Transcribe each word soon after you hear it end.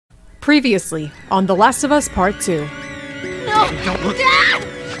Previously on The Last of Us Part 2. No! Don't look. Dad!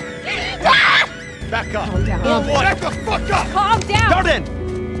 Dad! Back up. Calm down. Back the fuck up! Calm down!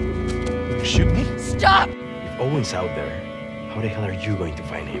 Darden! You shoot me? Stop! If Owen's out there, how the hell are you going to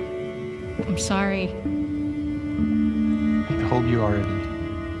find him? I'm sorry. I told you already.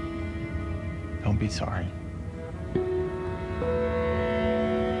 Don't be sorry.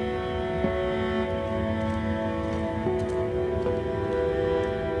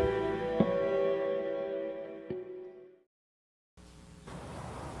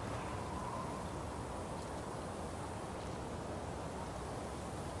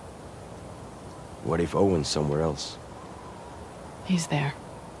 What if Owen's somewhere else? He's there.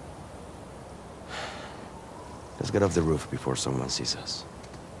 Let's get off the roof before someone sees us.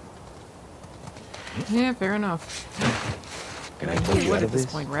 Yeah, fair enough. Can I pull you Would out at of this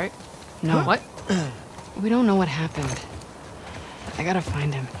this? point, right? No. What? We don't know what happened. I gotta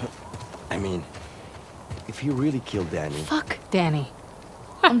find him. I mean, if he really killed Danny... Fuck Danny.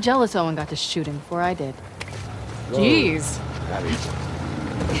 I'm jealous Owen got to shoot him before I did. Jeez. That is...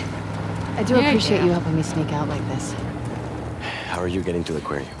 I do Yeah, appreciate yeah. you helping me sneak out like this. How are you getting to the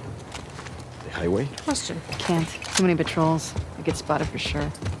aquarium? The highway? Question. Can't. Too many patrols. I get spotted for sure.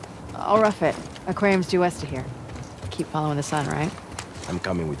 I'll rough it. Aquarium's due west of here. Keep following the sun, right? I'm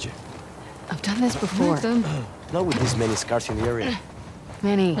coming with you. I've done this before. Then. Not with this many scars in the area.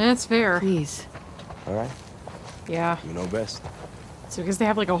 Manny, That's fair. please. All right? Yeah. You know best. So I guess they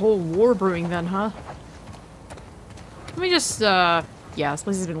have like a whole war brewing then, huh? Let me just, yeah, this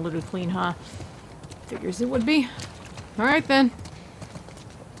place has been looted clean, huh? Figures it would be. Alright then.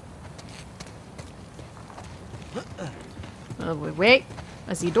 Wait.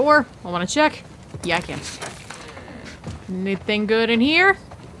 I see a door. I want to check. Yeah, I can. Anything good in here?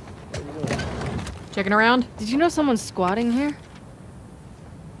 Checking around. Did you know someone's squatting here?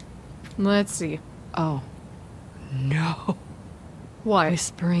 Let's see. Oh. No. What?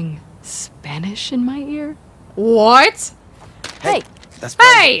 Whispering Spanish in my ear? What? Hey! That's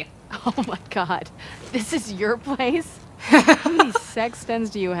Hey! Oh my god. This is your place? How many sextons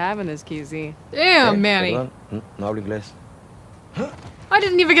do you have in this QZ? Damn, Manny. No hablo inglés. I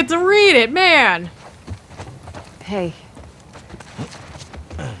didn't even get to read it, man. Hey.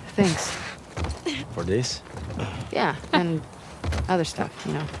 Thanks. For this? Yeah, and other stuff,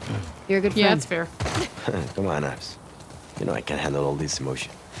 you know. You're a good friend. Yeah, that's fair. Come on, Abs. You know I can't handle all this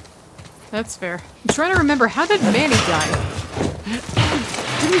emotion. That's fair. I'm trying to remember, how did Manny die?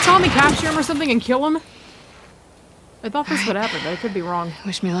 Didn't Tommy capture him or something and kill him? I thought this would happen, but I could be wrong.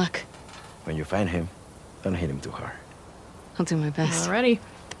 Wish me luck. When you find him, don't hit him too hard. I'll do my best. Alrighty.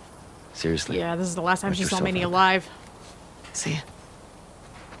 Seriously. Yeah, this is the last time Watch she saw yourself Manny out. alive. See ya.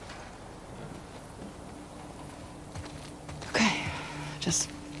 Okay. Just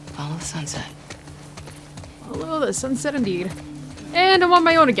follow the sunset. Hello, the sunset indeed. And I'm on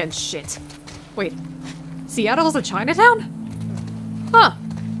my own again. Shit. Wait. Seattle's a Chinatown? Huh.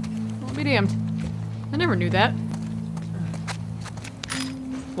 I'll be damned. I never knew that.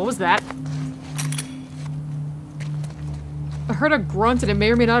 What was that? I heard a grunt and it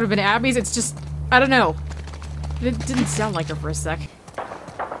may or may not have been Abby's. It's just, I don't know. It didn't sound like her for a sec.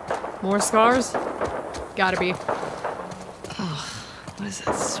 More scars? Gotta be. What is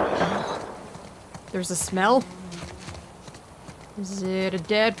that smell? There's a smell? Is it a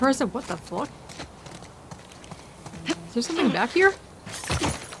dead person? What the fuck? Is there something back here?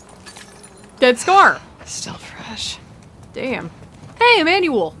 Dead scar! Still fresh. Damn. Hey,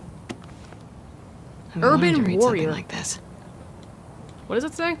 Emmanuel! I've been wanting Urban to read warrior. something like this. What does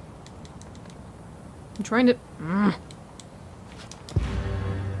it say? I'm trying to...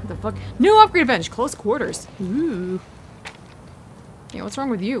 What the fuck? New upgrade bench! Close quarters. Ooh. Yeah, what's wrong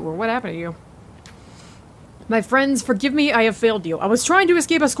with you? Or what happened to you? My friends, forgive me, I have failed you. I was trying to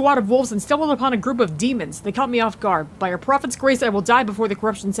escape a squad of wolves and stumbled upon a group of demons. They caught me off guard. By our prophet's grace, I will die before the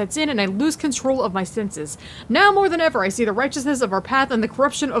corruption sets in and I lose control of my senses. Now more than ever, I see the righteousness of our path and the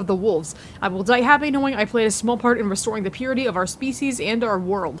corruption of the wolves. I will die happy knowing I played a small part in restoring the purity of our species and our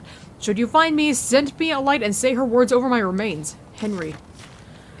world. Should you find me, send me a light and say her words over my remains. Henry.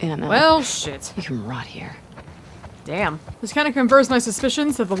 Yeah, no. Well, shit. You can rot here. Damn. This kind of confirms my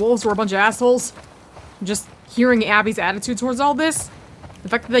suspicions that the wolves were a bunch of assholes. Just hearing Abby's attitude towards all this. The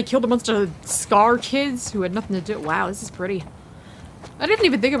fact that they killed a bunch of Scar kids who had nothing to do- Wow, this is pretty. I didn't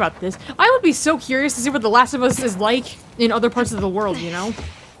even think about this. I would be so curious to see what The Last of Us is like in other parts of the world, you know?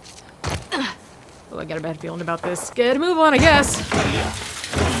 Oh, I got a bad feeling about this. Get a move on, I guess.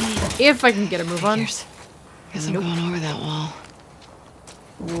 If I can get a move on. Guess I'm going over that wall.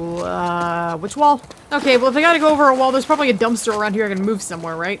 Which wall? Okay, well if I gotta go over a wall, there's probably a dumpster around here I can move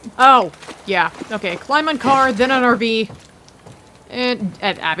somewhere, right? Oh, yeah. Okay, climb on car, then on RV. And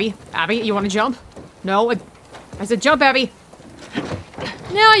Abby? Abby, you wanna jump? No, I said jump, Abby.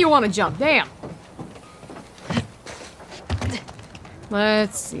 Now you wanna jump, damn.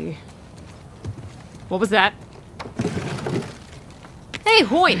 Let's see. What was that? Hey,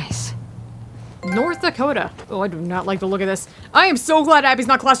 Hoyt! Nice. North Dakota. Oh, I do not like the look of this. I am so glad Abby's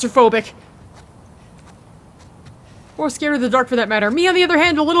not claustrophobic. Or scared of the dark for that matter. Me, on the other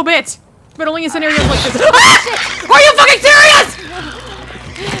hand, a little bit. But only in scenarios like this. Ah! Are you fucking serious?!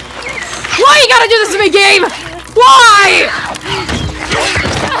 Why you gotta do this to me, game?! Why?!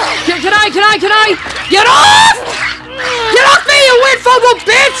 Can I? Get off!! Get off me, you weird FOMO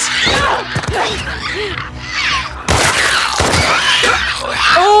bitch!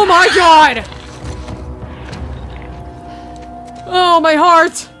 Oh my god! Oh, my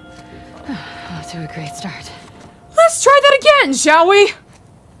heart! Off to a great start. Let's try that again, shall we?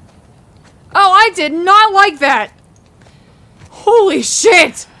 Oh, I did not like that! Holy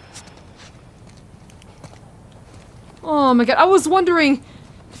shit! Oh my god, I was wondering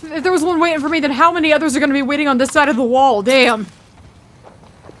if there was one waiting for me, then how many others are gonna be waiting on this side of the wall, damn.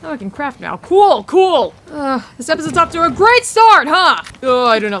 Oh, I can craft now. Cool, cool! This episode's off to a great start, huh? Oh,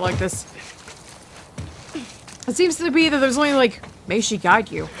 I do not like this. It seems to be that there's only, like, may she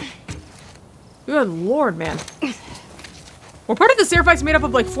guide you. Good lord, man. Well, part of this air fight's made up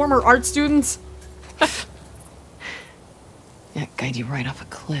of, like, former art students. Yeah, guide you right off a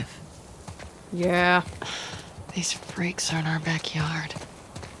cliff. Yeah. These freaks are in our backyard.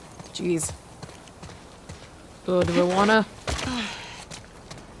 Jeez. Oh, do I wanna?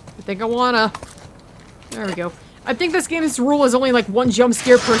 I think I wanna. There we go. I think this game's rule is only like one jump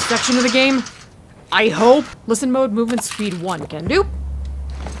scare per section of the game. I hope. Listen mode, movement speed 1. Can do.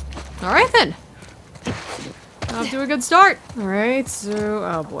 Alright then. Off to a good start. Alright, so...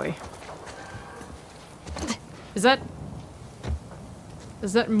 oh boy. Is that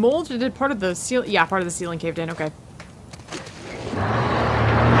mold or did part of the ceiling? Yeah, part of the ceiling caved in. Okay.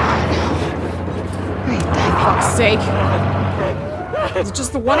 Great, Fuck's sake. Is it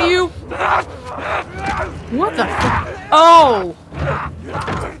just the one of you? What the fuck? Oh!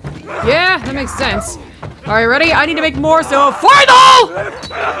 Yeah, that makes sense. Alright, ready? I need to make more, so final!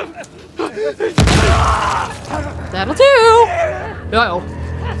 That'll do! Uh-oh.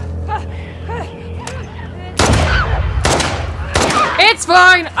 It's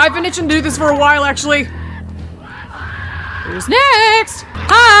fine! I've been itching to do this for a while, actually. Who's next?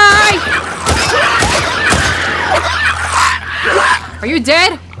 Hi! Are you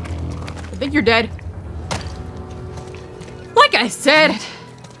dead? I think you're dead. Like I said,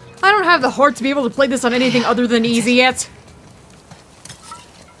 I don't have the heart to be able to play this on anything other than easy yet.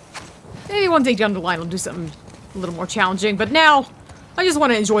 Maybe one day down the line I'll do something a little more challenging, but now, I just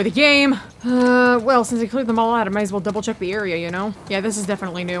want to enjoy the game. Well, since I cleared them all out, I might as well double check the area, you know? Yeah, this is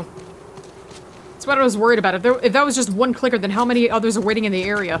definitely new. That's what I was worried about. If that was just one clicker, then how many others are waiting in the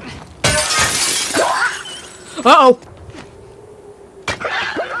area? Uh-oh!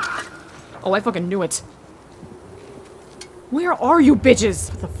 Oh, I fucking knew it. Where are you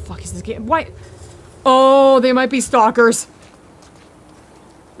bitches? What the fuck is this game? Why? Oh, they might be stalkers.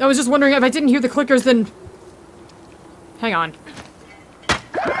 I was just wondering if I didn't hear the clickers, then... hang on.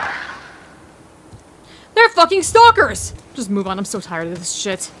 They're fucking stalkers! Just move on, I'm so tired of this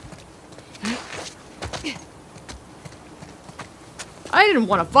shit. I didn't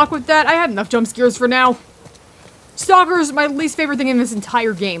want to fuck with that. I had enough jump scares for now. Stalkers, my least favorite thing in this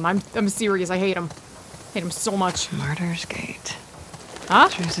entire game. I'm serious, I hate them. Hate them so much. Martyr's Gate. Huh?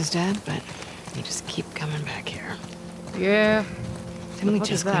 Truce is dead, but you just keep coming back here. Yeah. Didn't we fuck is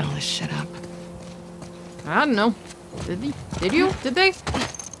just clean that? all this shit up? I don't know. Did you? Did they?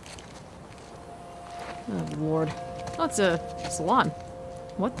 Oh, Lord. Oh, it's a salon.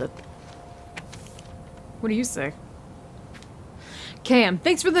 What the? What do you say? Cam,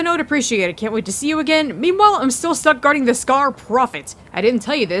 thanks for the note, appreciate it. Can't wait to see you again. Meanwhile, I'm still stuck guarding the Scar Prophet. I didn't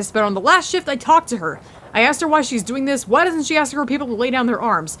tell you this, but on the last shift I talked to her. I asked her why she's doing this. Why doesn't she ask her people to lay down their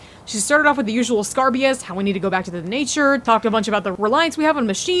arms? She started off with the usual Scar BS, how we need to go back to the nature, talked a bunch about the reliance we have on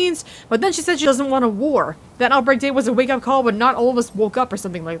machines, but then she said she doesn't want a war. That outbreak day was a wake-up call, but not all of us woke up or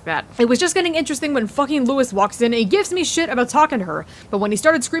something like that. It was just getting interesting when fucking Lewis walks in and he gives me shit about talking to her, but when he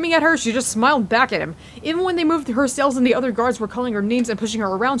started screaming at her, she just smiled back at him. Even when they moved her cells and the other guards were calling her names and pushing her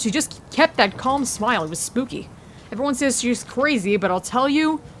around, she just kept that calm smile. It was spooky. Everyone says she's crazy, but I'll tell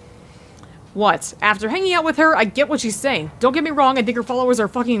you, What? After hanging out with her, I get what she's saying. Don't get me wrong, I think her followers are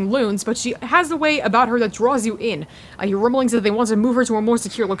fucking loons, but she has a way about her that draws you in. I hear rumblings that they want to move her to a more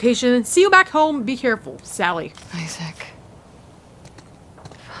secure location. See you back home. Be careful. Sally. Isaac.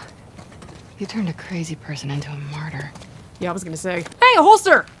 You turned a crazy person into a martyr. Yeah, I was gonna say. Hey, a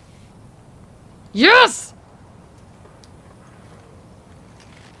holster! Yes!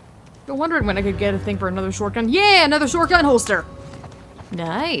 Been wondering when I could get a thing for another shotgun. Yeah, another shotgun holster!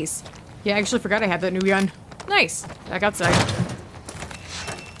 Nice. Yeah, I actually forgot I had that new gun. Nice. Back outside.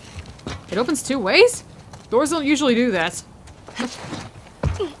 It opens 2 ways? Doors don't usually do that.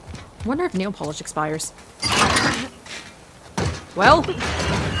 Wonder if nail polish expires. Well.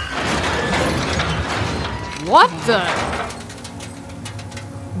 What the?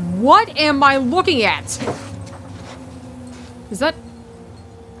 What am I looking at? Is that...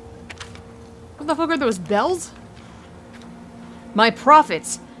 What the fuck are those bells? My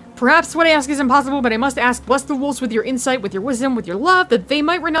prophets. Perhaps what I ask is impossible, but I must ask, bless the wolves with your insight, with your wisdom, with your love, that they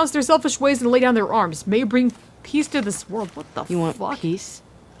might renounce their selfish ways and lay down their arms. May you bring peace to this world. What the fuck? You want peace?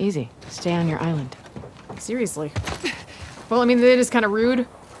 Easy. Stay on your island. Seriously. Well, I mean, it is kind of rude,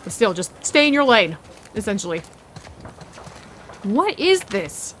 but still, just stay in your lane, essentially. What is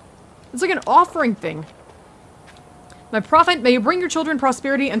this? It's like an offering thing. My prophet, may you bring your children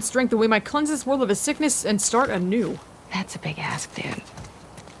prosperity and strength, that we might cleanse this world of its sickness and start anew. That's a big ask, dude.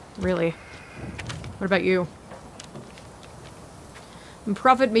 Really? What about you? And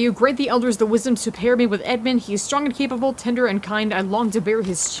prophet, may you grant the elders the wisdom to pair me with Edmund. He is strong and capable, tender and kind. I long to bear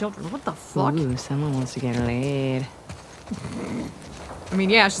his children. What the fuck? Ooh, someone wants to get laid. I mean,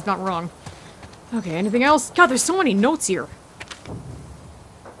 yeah, she's not wrong. Okay, anything else? God, there's so many notes here.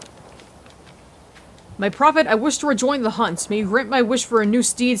 My prophet, I wish to rejoin the hunt. May you grant my wish for a new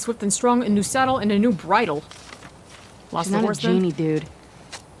steed, swift and strong, a new saddle, and a new bridle. Lost She's the not horse a genie, dude.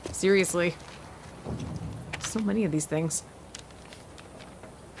 Seriously. So many of these things.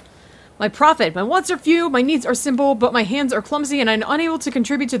 My prophet, my wants are few, my needs are simple, but my hands are clumsy and I'm unable to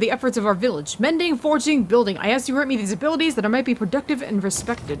contribute to the efforts of our village. Mending, forging, building. I ask you grant me these abilities that I might be productive and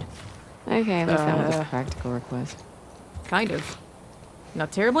respected. Okay, let's go with this practical request. Kind of.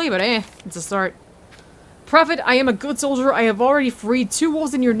 Not terribly, but it's a start. Prophet, I am a good soldier. I have already freed 2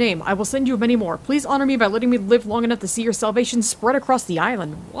 wolves in your name. I will send you many more. Please honor me by letting me live long enough to see your salvation spread across the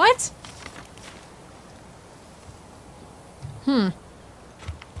island. What?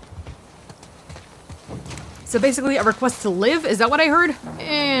 So basically a request to live? Is that what I heard?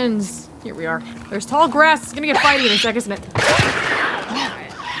 And here we are. There's tall grass. It's gonna get fighty in a second, isn't it?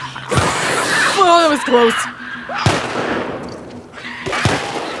 Oh, that was close.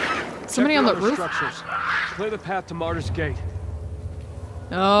 Somebody on the roof? Structures. Clear the path to Martyr's Gate.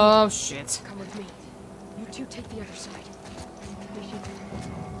 Oh, shit. Come with me. You two take the other side.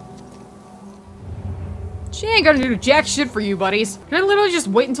 She ain't gonna do jack shit for you, buddies. Can I literally just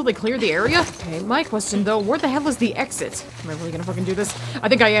wait until they clear the area? Okay, my question though, where the hell is the exit? Am I really gonna fucking do this? I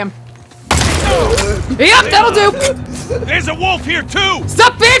think I am. Yep, that'll do! There's a wolf here too!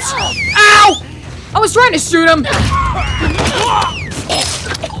 Stop, bitch! Ow! I was trying to shoot him!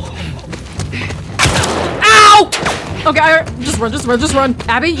 Ow! Okay, just run.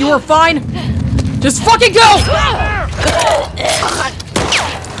 Abby, you are fine. Just fucking go!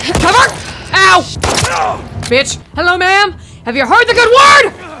 Cover! Ow! Bitch. Hello, ma'am. Have you heard the good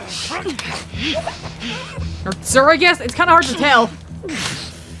word? Or sir, I guess. It's kind of hard to tell.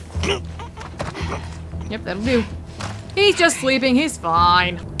 Yep, that'll do. He's just sleeping. He's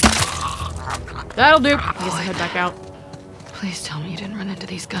fine. That'll do. I guess I'll head back out. Please tell me you didn't run into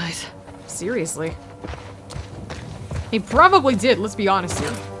these guys. Seriously. He probably did, let's be honest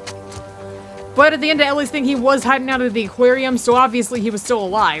here. But at the end of Ellie's thing, he was hiding out of the aquarium, so obviously he was still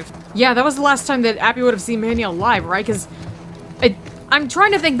alive. Yeah, that was the last time that Abby would have seen Manny alive, right? Because I'm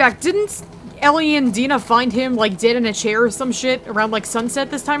trying to think back. Didn't Ellie and Dina find him, like, dead in a chair or some shit around, like, sunset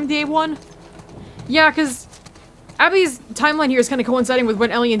this time of day 1? Yeah, because Abby's timeline here is kind of coinciding with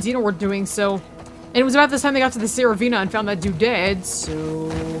when Ellie and Dina were doing, so... And it was about this time they got to the Saravina and found that dude dead, so...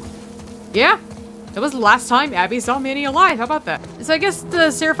 Yeah. That was the last time Abby saw Manny alive. How about that? So I guess the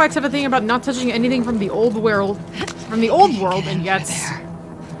Seraphites have a thing about not touching anything from the old world, and yet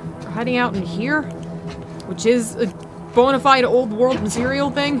they're hiding out in here, which is a bona fide old world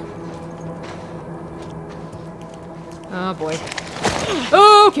material thing. Oh boy.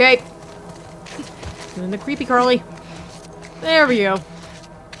 Okay. Doing the creepy Carly. There we go.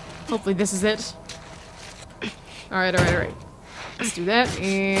 Hopefully this is it. Alright. Let's do that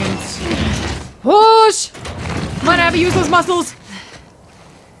and... Push! Come on, Abby, use those muscles!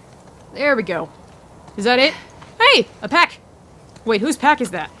 There we go. Is that it? Hey! A pack! Wait, whose pack is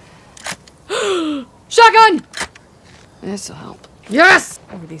that? Shotgun! This'll help. Yes!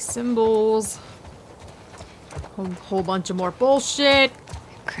 Over these symbols. Whole bunch of more bullshit.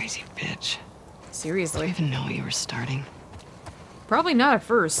 Crazy bitch. Seriously. I didn't even know you were starting. Probably not at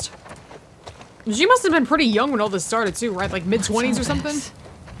first. She must have been pretty young when all this started too, right? Like mid-20s or something? This?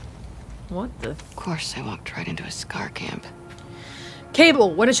 What the? Of course, I walked right into a scar camp.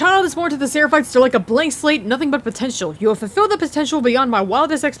 Cable, when a child is born to the Seraphites, they're like a blank slate, nothing but potential. You have fulfilled the potential beyond my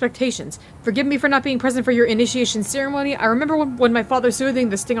wildest expectations. Forgive me for not being present for your initiation ceremony. I remember when my father soothing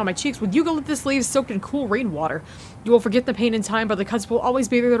the sting on my cheeks with eucalyptus leaves soaked in cool rainwater. You will forget the pain in time, but the cuts will always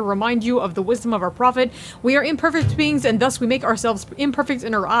be there to remind you of the wisdom of our prophet. We are imperfect beings, and thus we make ourselves imperfect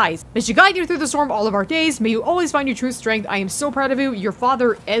in our eyes. May she guide you through the storm all of our days. May you always find your true strength. I am so proud of you, your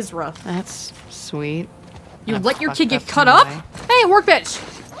father, Ezra. That's sweet. You That's let your kid get fucked cut up up? in a way. Hey, workbench!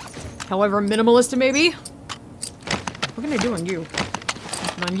 However minimalist it may be. What can I do on you?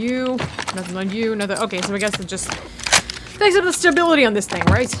 Nothing on you. Nothing on you. Nothing. Okay, so I guess it just takes up the stability on this thing,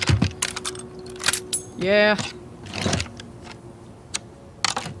 right? Yeah.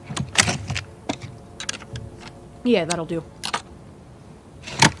 Yeah, that'll do.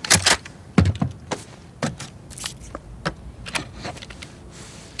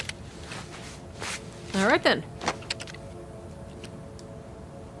 Alright then.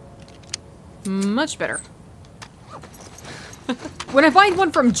 Much better. When I find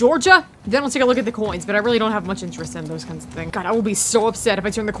one from Georgia, then I'll take a look at the coins, but I really don't have much interest in those kinds of things. God, I will be so upset if I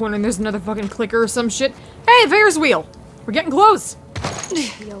turn the corner and there's another fucking clicker or some shit. Hey, Ferris wheel! We're getting close!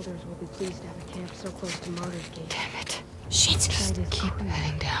 The elders will be pleased to have a camp so close to Martyr's Gate. Damn it. Shit! Just keep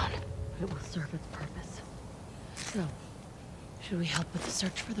heading down. It will serve its purpose. So, should we help with the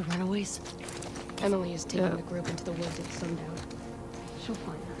search for the runaways? Emily is taking the group into the woods at sundown. She'll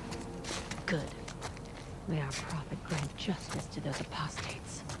find them. Good. May our prophet grant justice to those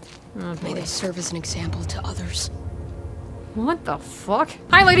apostates. Oh, May they serve as an example to others. what the fuck?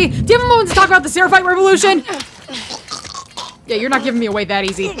 Hi, lady! Do you have a moment to talk about the Seraphite Revolution? Yeah, you're not giving me away that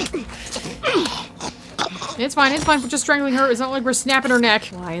easy. It's fine, we're just strangling her. It's not like we're snapping her neck.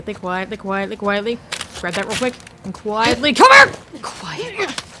 Quietly, quietly, quietly, quietly. Grab that real quick. And quietly, come here!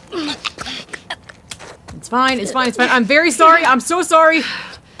 Quiet. It's fine, it's fine, it's fine. I'm very sorry, I'm so sorry.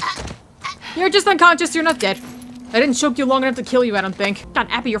 You're just unconscious, you're not dead. I didn't choke you long enough to kill you, I don't think. God,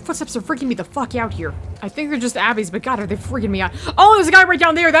 Abby, your footsteps are freaking me the fuck out here. I think they're just Abby's, but God, are they freaking me out. Oh, there's a guy right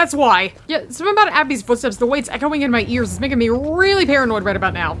down there, that's why. Yeah, something about Abby's footsteps, the way it's echoing in my ears is making me really paranoid right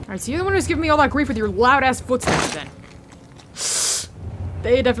about now. Alright, so you're the one who's giving me all that grief with your loud-ass footsteps, then.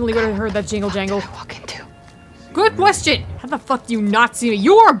 They definitely would have heard that jingle jangle. Walk into. Good question! How the fuck do you not see me?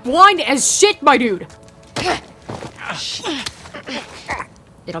 You are blind as shit, my dude!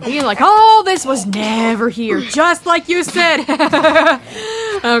 It'll be like, oh, this was never here, just like you said.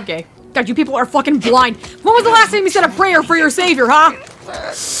 Okay. God, you people are fucking blind. When was the last time you said a prayer for your savior, huh?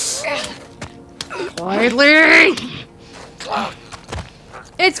 Quietly!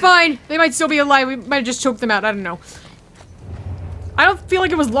 It's fine. They might still be alive. We might have just choked them out. I don't know. I don't feel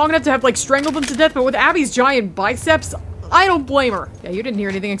like it was long enough to have, like, strangled them to death, but with Abby's giant biceps, I don't blame her. Yeah, you didn't hear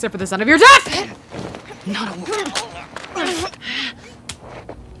anything except for the sound of your death! Not a word.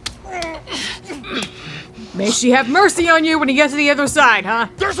 May she have mercy on you when you get to the other side, huh?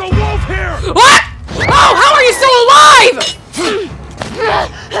 There's a wolf here! What? Oh, how are you still alive?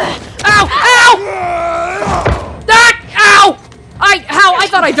 Ow! Ow! Ah! Ow! I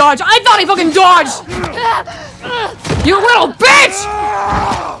thought I dodged. I thought I fucking dodged! You little bitch!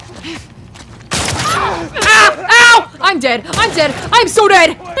 Ow! Ow! I'm dead. I'm dead. I'm so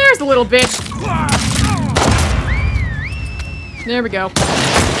dead. There's the little bitch. There we go.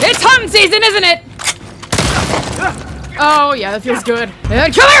 It's hunting season, isn't it? Oh, yeah, that feels good.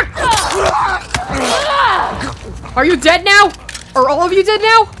 And come here! Are you dead now? Are all of you dead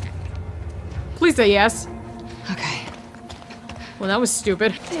now? Please say yes. Okay. Well, that was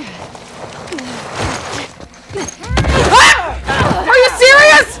stupid. Ah! Are you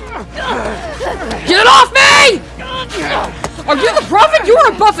serious? Get it off me! Are you the prophet? You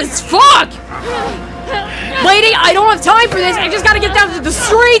are buff as fuck! Lady, I don't have time for this. I just gotta get down to the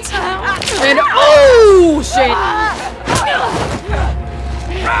street. And oh shit!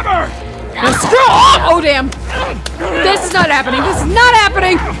 Now screw off! Oh damn! This is not happening. This is not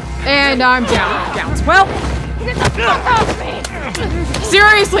happening. And I'm down. Down. Well,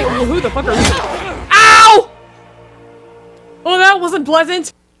 seriously, well, who the fuck are you? Ow! Oh, that wasn't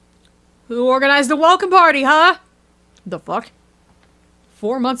pleasant. Who organized the welcome party, huh? The fuck?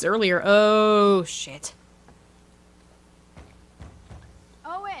 4 months earlier. Oh shit.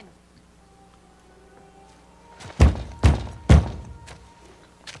 Owen!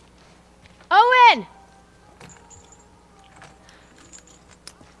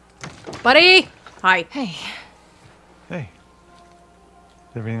 Buddy! Hi. Hey. Hey.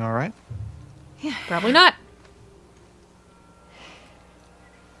 Is everything all right? Probably not.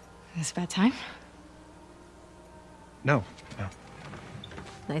 Is it about time? No. No.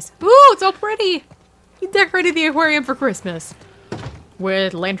 Nice. Ooh, it's so pretty! You decorated the aquarium for Christmas.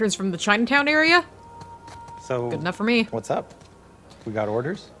 With lanterns from the Chinatown area? So, Good enough for me. what's up? We got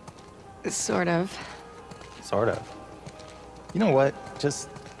orders? Sort of. Sort of. You know what? Just,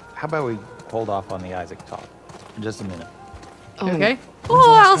 how about we hold off on the Isaac talk for just a minute? Oh, Okay. When's the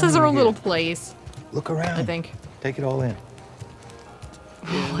Oh, last Alice time has you her were own here? little place, Look around. I think. Take it all in.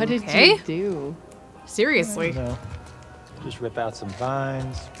 What did Okay. you do? Seriously. You know, just rip out some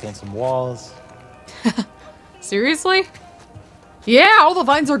vines, paint some walls. Seriously? Yeah, all the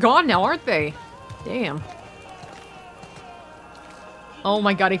vines are gone now, aren't they? Damn. Oh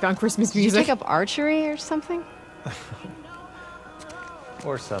my god, he found Christmas Did you music. take up archery or something?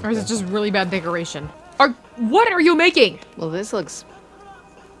 Or something. Or is it just really bad decoration? What are you making? Well, this looks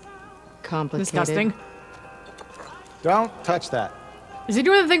complicated. Disgusting. Don't touch that. Is he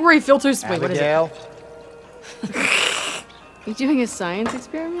doing the thing where he filters? Wait, what is it? Abigail. You doing a science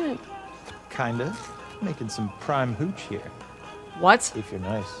experiment? Kinda. Making some prime hooch here. What? If you're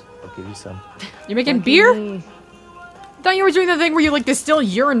nice, I'll give you some. You making beer? Lucky. I thought you were doing the thing where you like distill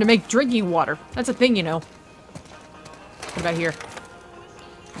urine to make drinking water. That's a thing, you know. What about here?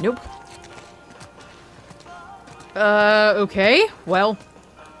 Nope. Okay. Well.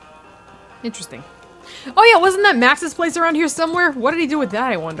 Interesting. Oh yeah, wasn't that Max's place around here somewhere? What did he do with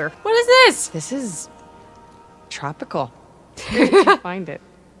that, I wonder? What is this? This is tropical. Where did you find it?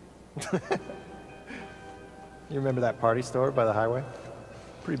 You remember that party store by the highway?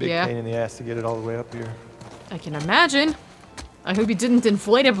 Pretty big Yeah. pain in the ass to get it all the way up here. I can imagine. I hope you didn't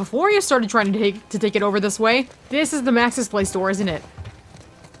inflate it before you started trying to take it over this way. This is the Max's Play store, isn't it?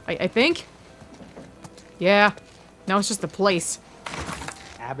 I think? Yeah. Now it's just a place.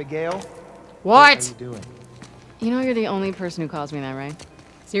 Abigail? What? What are you doing? You know you're the only person who calls me that, right?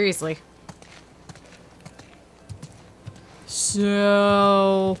 Seriously.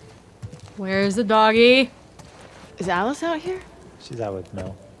 So... Where's the doggy? Is Alice out here? She's out with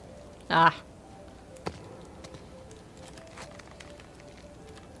Mel. Ah.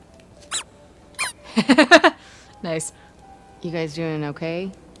 Nice. You guys doing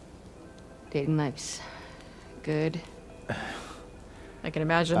okay? Dating life's good. I can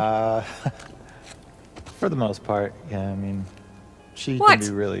imagine. For the most part, yeah, I mean, she What? can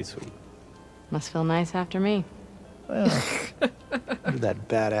be really sweet. Must feel nice after me. Well, with that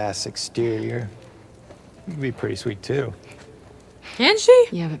badass exterior, you can be pretty sweet too. Can she?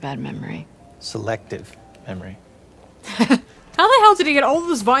 You have a bad memory. Selective memory. How the hell did he get all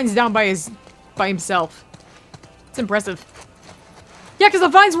those vines down by himself? It's impressive. Yeah, because the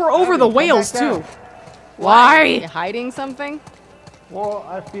vines were over the whales too. Why? You hiding something? Well,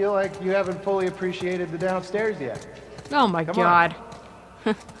 I feel like you haven't fully appreciated the downstairs yet. Oh my Come god.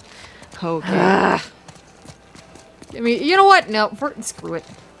 Okay. I mean, you know what? No, screw it.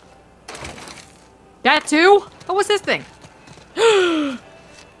 That too? Oh, what's this thing? Bow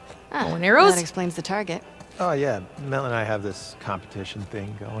and arrows? That explains the target. Oh yeah, Mel and I have this competition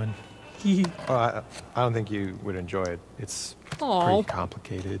thing going. Oh, I don't think you would enjoy it. It's Aw. pretty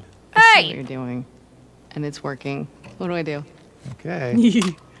complicated. I see what Hey! you're doing. And it's working. What do I do? Okay.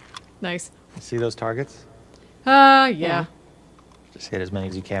 Nice. See those targets? Yeah. Just hit as many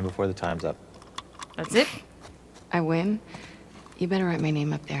as you can before the time's up. That's it. I win. You better write my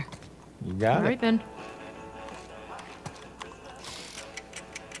name up there. You got All it. right then.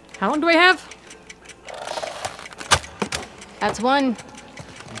 How long do I have? That's one.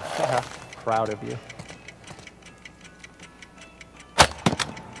 Proud of you.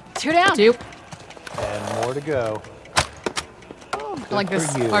 2 down. 2. And more to go. I like for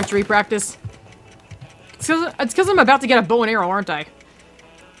this you. archery practice. It's because I'm about to get a bow and arrow, aren't I?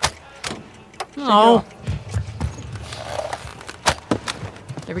 Oh.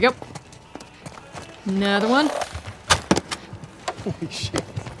 There we go. Another one. What Holy shit.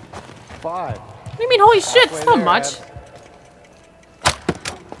 5. do you mean, holy shit? It's not there, much.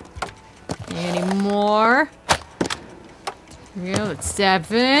 Any more? There we go, that's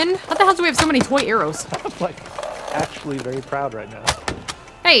 7. How the hell do we have so many toy arrows? I'm like actually very proud right now.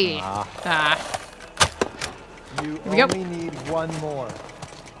 Hey! You we go. only need one more.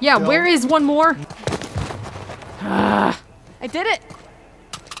 Yeah, Go. where is one more? I did it.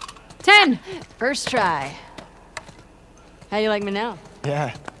 10! First try. How you like me now?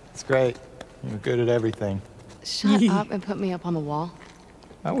 Yeah, it's great. You're good at everything. Shut up and put me up on the wall.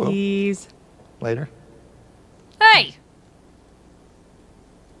 I will. Please. Later. Hey!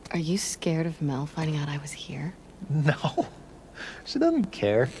 Are you scared of Mel finding out I was here? No. She doesn't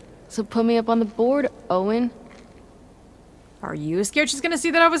care. So put me up on the board, Owen. Are you scared she's gonna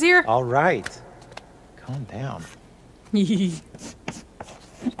see that I was here? All right. Calm down.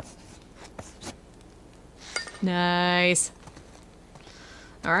 Nice.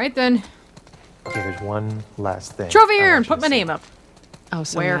 Alright then. Okay, there's one last thing. Trophy I urn! want you Put to my see. name up. Oh,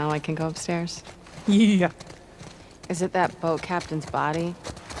 so Where? now I can go upstairs? Yeah. Is it that boat captain's body?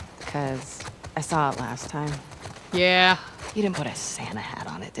 Because I saw it last time. Yeah. You didn't put a Santa hat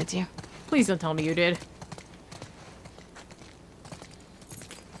on it, did you? Please don't tell me you did.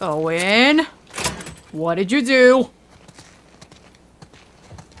 Owen. What did you do?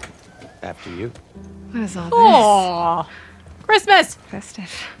 After you. What is all this? Aww. Christmas!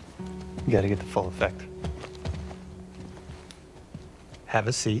 Festive. You gotta get the full effect. Have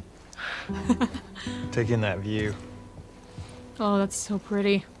a seat. Take in that view. Oh, that's so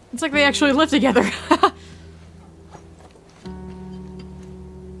pretty. It's like they actually live together.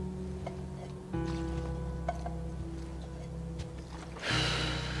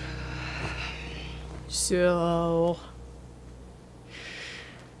 So...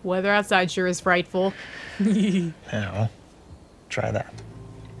 weather outside sure is frightful. Now, try that.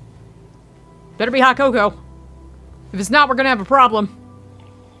 Better be hot cocoa. If it's not, we're gonna have a problem.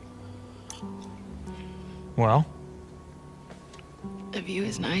 Well? The view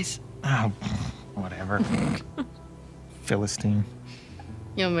is nice. Oh, whatever. Philistine.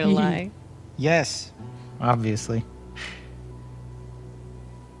 You want me to lie? Yes, obviously.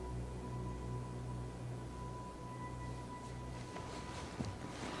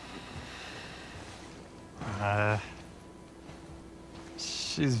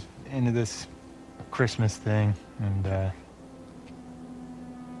 She's into this Christmas thing, and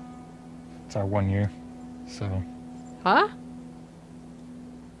it's our 1 year, so. Huh?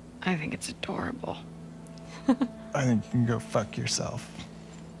 I think it's adorable. I think you can go fuck yourself.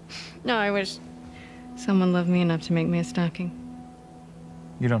 No, I wish someone loved me enough to make me a stocking.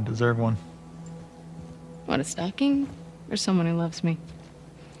 You don't deserve one. What, a stocking? Or someone who loves me?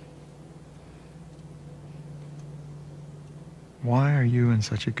 Why are you in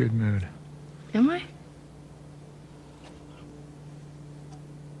such a good mood? Am I?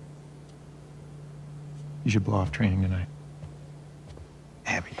 You should blow off training tonight.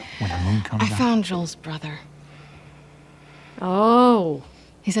 Abby, when the moon comes I out. found Joel's brother. Oh.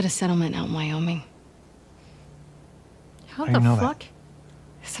 He's at a settlement out in Wyoming. How How do you the know that? fuck?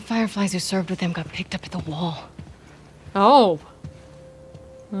 Some fireflies who served with him got picked up at the wall. Oh.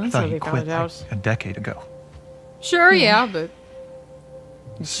 Well, I that's how thought they you found quit it like out. a decade ago. Sure, yeah, but...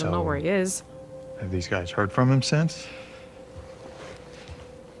 you still So, know where he is. have these guys heard from him since?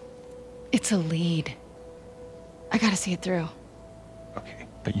 It's a lead. I gotta see it through. Okay,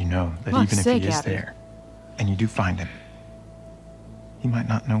 but you know that Fuck's even if sake, he is Abby. there, and you do find him, he might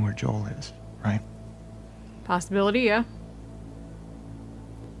not know where Joel is, right? Possibility, yeah.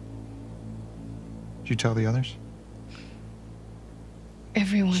 Did you tell the others?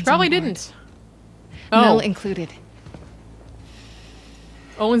 Everyone's She probably on board. didn't. Mel Oh, included.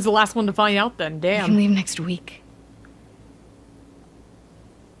 Owen's the last one to find out then. We can Damn. leave next week.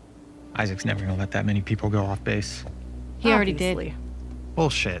 Isaac's never gonna let that many people go off base. He already did. Obviously.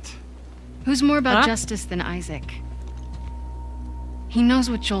 Bullshit. Who's more about Huh? justice than Isaac? He knows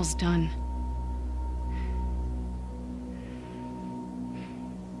what Joel's done.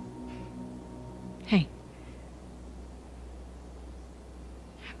 Hey.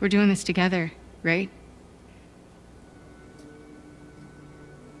 We're doing this together, right?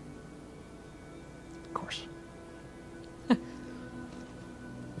 Of course.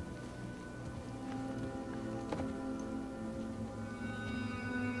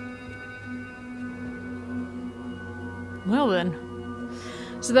 Well then.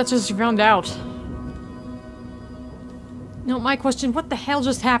 So that's just you found out. No, my question, what the hell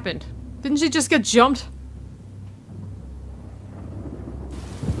just happened? Didn't she just get jumped?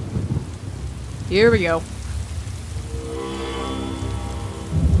 Here we go.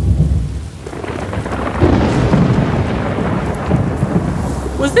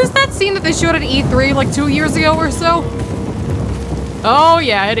 Was this that scene that they showed at E3 like 2 years ago or so? Oh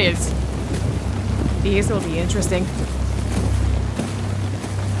yeah, it is. These will be interesting.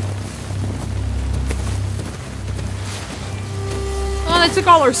 Oh, they took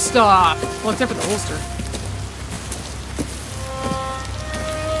all her stuff. Well, except for the holster.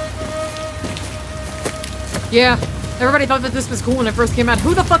 Yeah, everybody thought that this was cool when it first came out.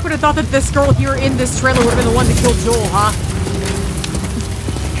 Who the fuck would have thought that this girl here in this trailer would have been the one to kill Joel, huh?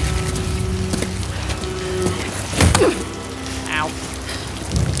 Ow.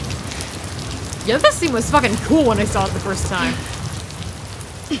 Yeah, this scene was fucking cool when I saw it the first time.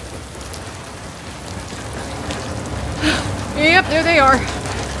 Yep, there they are.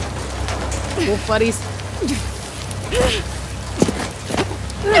 Wolf buddies.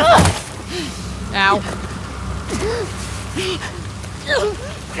 Ow.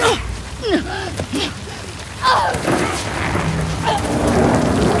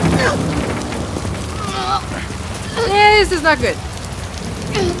 Yeah, this is not good.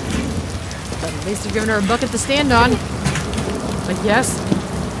 But at least you've given her a bucket to stand on. I guess.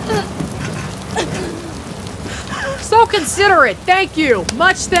 So considerate. Thank you.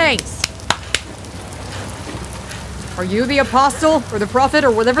 Much thanks. Are you the apostle or the prophet or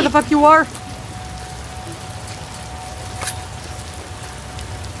whatever the fuck you are?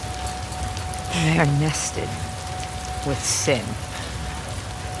 They are nested with sin.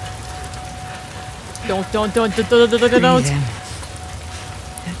 Don't.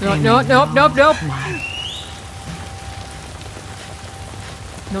 Free them. No, nope.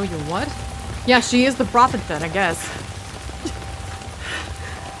 No, you're what? Yeah, she is the prophet then, I guess.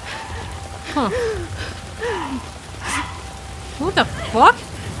 Huh. What the fuck?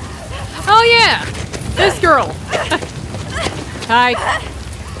 Oh yeah! This girl! Hi.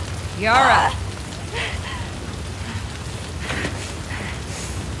 Yara.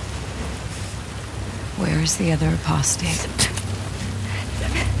 Where is the other apostate?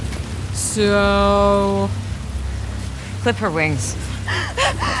 So... Clip her wings.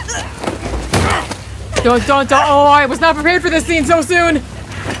 Don't. Oh, I was not prepared for this scene so soon!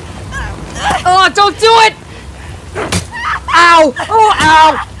 Oh, don't do it! Ow! Oh,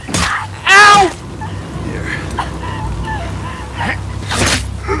 ow! Ow!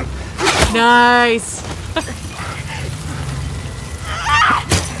 Nice!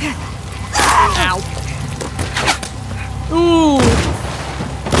 Ow. Ooh!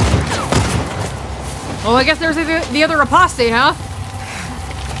 Well, I guess there's the other apostate, huh?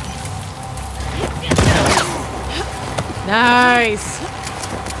 Nice!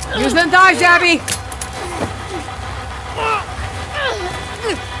 Use them thighs, Abby!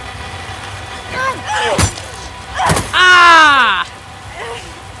 Ah!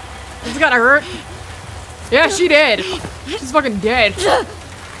 This gotta hurt. Yeah, she did. She's fucking dead.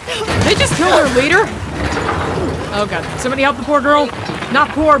 They just killed her leader? Oh god. Somebody help the poor girl. Not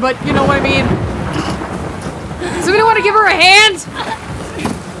poor, but you know what I mean. Somebody want to give her a hand?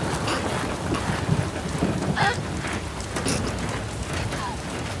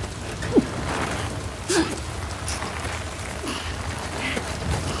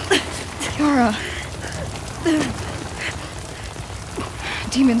 Yara.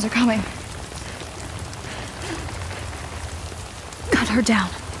 Demons are coming. Cut her down.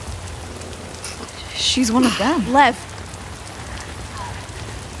 She's one of them. Lev.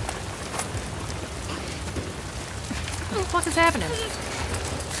 What the fuck is happening?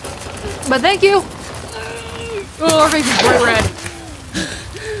 But thank you! Oh, her face is bright red.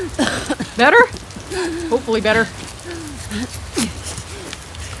 Better? Hopefully better.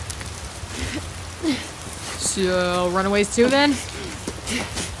 So, runaways too then?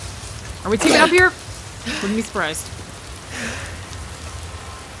 Are we teaming up here? Wouldn't be surprised.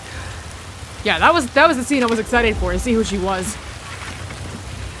 Yeah, that was the scene I was excited for, to see who she was.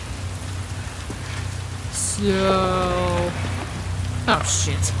 So... Oh,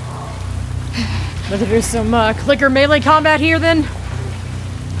 shit. Let's do some clicker melee combat here, then.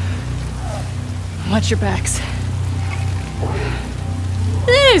 Watch your backs.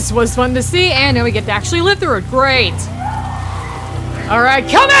 This was fun to see, and now we get to actually live through it. Great. Alright,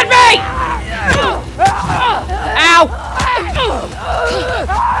 come at me! Ow!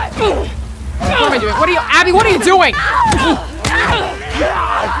 What am I doing? What are you, Abby, what are you doing?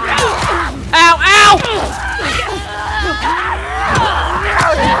 Ow, ow!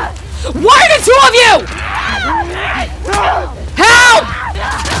 Why are the two of you? Help!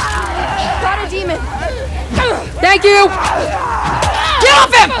 Got a demon. Thank you! Get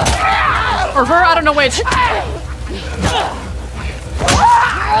off him! Or her, I don't know which.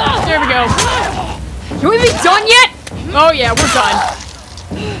 There we go. Can we be done yet? Oh yeah, we're done.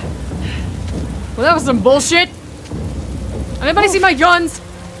 Well, that was some bullshit. Anybody see my guns?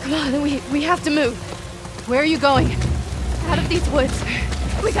 Come on, we have to move. Where are you going? Out of these woods.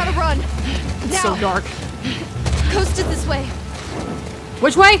 We gotta run. It's Now. so dark. Coasted this way.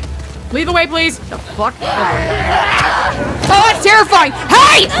 Which way? Lead the way, please. The fuck? Oh, that's terrifying!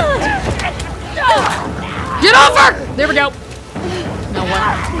 Hey! Get off her! There we go. Now what?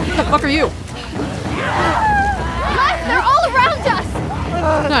 What the fuck are you? Guys, they're all around us!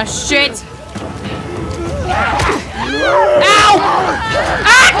 Ah, shit. Ow!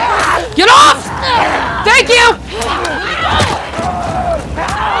 Ah! Get off! Thank you!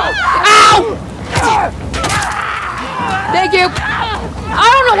 Ow! Thank you! I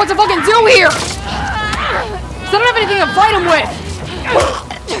don't know what to fucking do here! 'Cause I don't have anything to fight him with!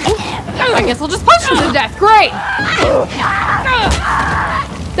 I guess I'll just punch him to death. Great!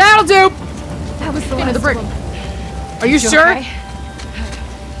 That'll do! That was the Into last the brick. of them. Are you sure? Okay?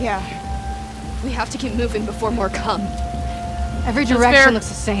 Yeah. We have to keep moving before more come. Every That's direction fair. looks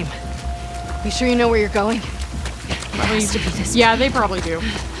the same. You sure you know where you're going? Probably, yeah, they probably do.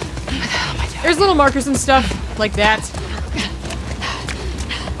 There's little markers and stuff like that.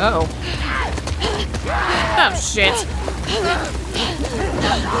 Uh-oh. Oh, shit.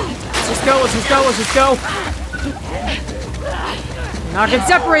 Let's just go, let's just go, let's just go. Not get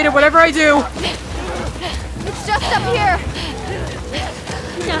separated, whatever I do. It's just up here.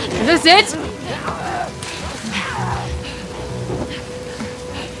 Is this it?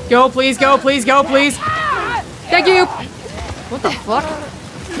 Go, please, go, please, go, please. Thank you. What the fuck?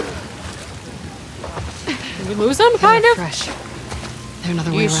 Did we lose them, kind of? Fresh. There's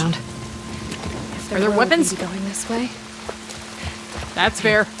another way Yeesh. around. Are there weapons? Going this way. That's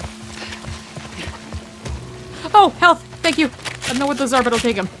fair. Oh, health. Thank you. I don't know what those are, but I'll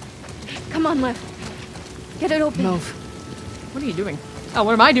take them. Come on, Liv. Get it open. Move. What are you doing? Oh,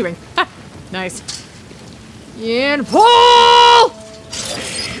 what am I doing? Ha! Nice. And pull!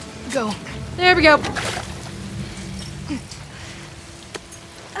 Go. There we go.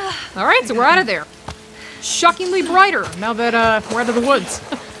 Alright, so we're out of there. Shockingly brighter now that we're out of the woods.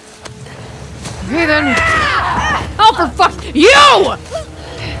 Okay then. Oh, for fuck! You!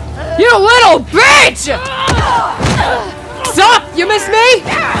 You little bitch! Stop! You missed me?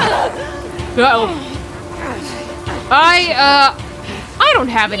 Uh-oh. I don't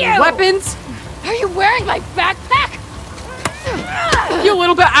have any weapons. Are you wearing my backpack? You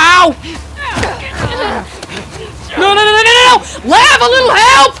little bit. Ow! No, no, no, no, no, no! Lav, a little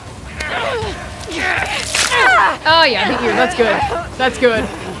help! Oh, yeah, I hit you. That's good. That's good.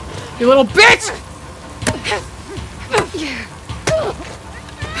 You little bitch!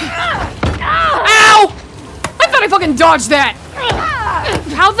 Ow! I thought I fucking dodged that!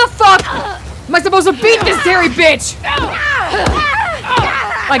 How the fuck am I supposed to beat this hairy bitch?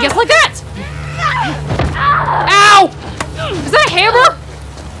 I guess like that! Ow! Is that a hammer?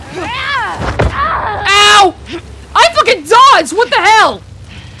 Ow! I fucking dodged! What the hell?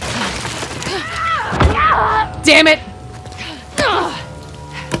 Damn it!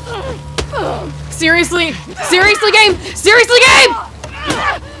 Seriously? Seriously, game? Seriously, game?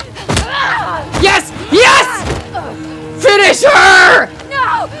 Yes! Yes! Finish her!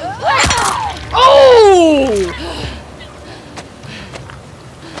 No! Oh!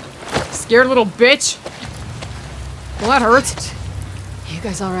 Scared little bitch. Well, that hurts. You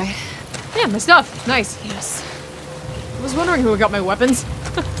guys all right? Yeah, my stuff. Nice. Yes. I was wondering who got my weapons.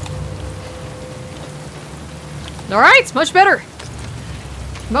 Alright, much better.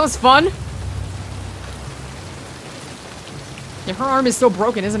 That was fun. Yeah, her arm is still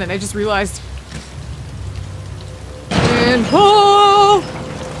broken, isn't it? I just realized. And pull!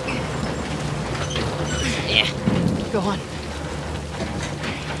 Yeah. Go on.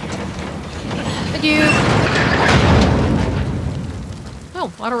 Thank you.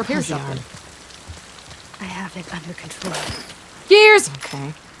 Oh, auto repair How's the shop. arm? I have it under control. Gears!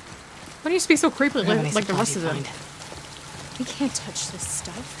 Okay. Why do you speak so creepily How many like the rest of supplies them? you find? We can't touch this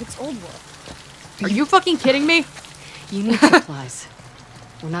stuff. It's old world. Are you fucking kidding me? You need supplies.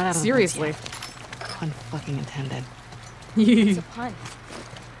 We're not out of Seriously. the woods yet. Pun fucking intended. It's a pun.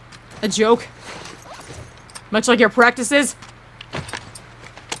 A joke. Much like your practices.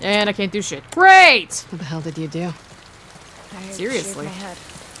 And I can't do shit. Great! What the hell did you do? I Seriously. shaved my head.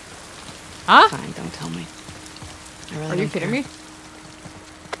 Huh? Fine, don't tell me. I really Are you don't kidding care. me?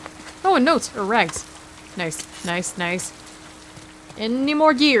 Oh, and notes or rags. Nice, nice, nice. Any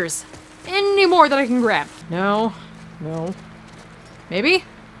more gears? Any more that I can grab? No, no. Maybe?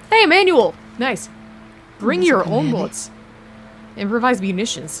 Hey, manual! Nice. Bring Those your will come own handy. bullets. Improvised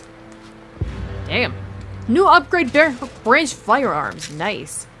munitions. Damn. New upgrade branch firearms.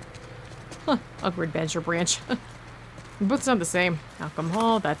 Nice. Huh. Upgrade bench or branch. Both sound the same.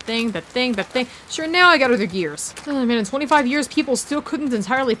 Alcohol, that thing, that thing, that thing. Sure, now I got other gears. Oh man, in 25 years, people still couldn't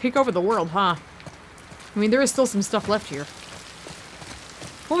entirely pick over the world, huh? I mean, there is still some stuff left here.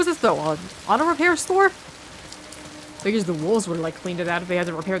 What was this, though? An auto repair store? Figures the wolves would have, like, cleaned it out if they had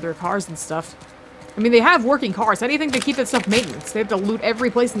to repair their cars and stuff. I mean, they have working cars. How do you think they keep that stuff maintenance? They have to loot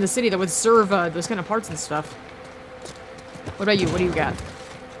every place in the city that would serve those kind of parts and stuff. What about you? What do you got?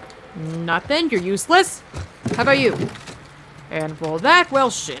 Nothing? You're useless? How about you? And for all that, well,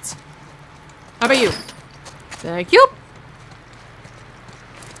 shit. How about you? Thank you.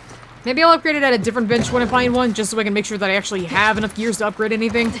 Maybe I'll upgrade it at a different bench when I find one, just so I can make sure that I actually have enough gears to upgrade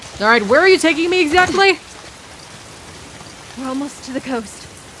anything. Alright, where are you taking me exactly? We're almost to the coast.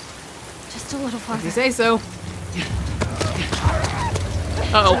 Just a little If farther. you say so.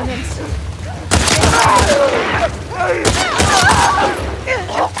 Uh-oh.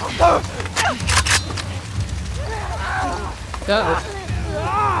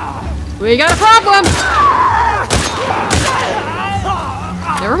 Uh-oh. We got a problem!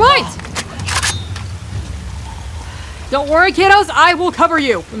 Never mind. Don't worry, kiddos. I will cover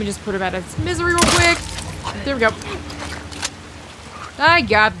you. Let me just put him out of his misery real quick. There we go. I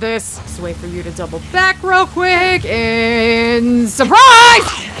got this. Just wait for you to double back real quick. And surprise!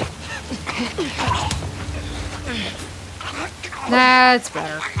 That's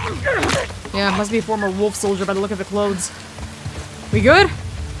better. Yeah, must be a former wolf soldier by the look of the clothes. We good?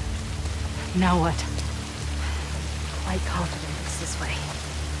 Now what? Quite confident it's this way.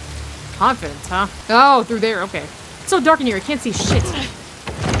 Confidence, huh? Oh, through there. Okay. It's so dark in here. I can't see shit.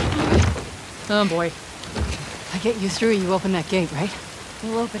 Oh, boy. I get you through, you open that gate, right?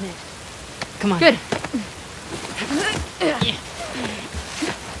 We'll open it. Come on. Good.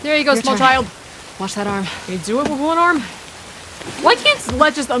 There you go, Your small turn. child. Watch that arm. Can you do it with one arm? Why can't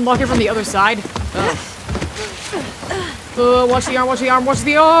Sledge just unlock it from the other side? Oh. Watch the arm, watch the arm, watch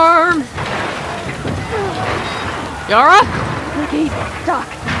the arm! Yara? The gate. Doc.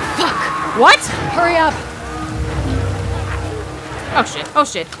 Fuck! What? Hurry up. Oh shit, oh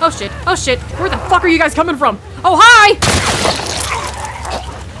shit, oh shit, oh shit. Where the fuck are you guys coming from? Oh, hi!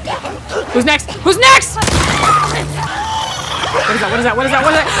 Who's next? Who's next? What is that? What is that? What is that?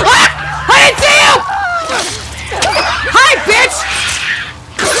 What is that? Ah! I didn't see you! Hi, bitch!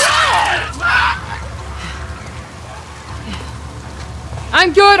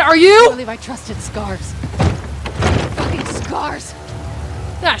 I'm good, are I you? can't believe I trusted Scars. Fucking Scars!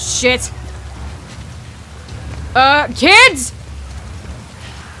 Ah, shit. Kids?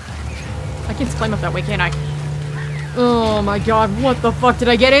 I can't climb up that way, can I? Oh my god, what the fuck did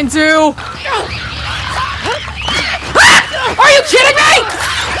I get into? Ah! Are you kidding me?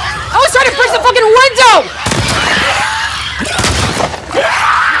 I was trying to fix the fucking window!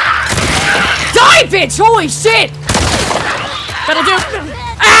 Die, bitch! Holy shit! That'll do.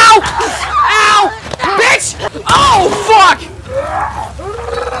 Ow! Ow! Bitch! Oh, fuck!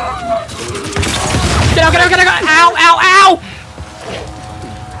 Get out, get out, get out, get out! Ow, ow, ow!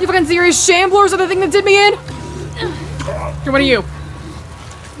 You fucking serious shamblers are the thing that did me in? Here, what are you?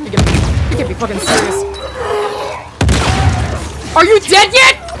 You can't be fucking serious. Are you dead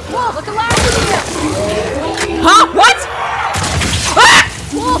yet? Whoa, look alive here. Huh? What? Ah!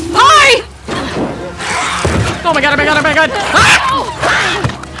 Hi! Oh my god, oh my god, oh my god! Ah!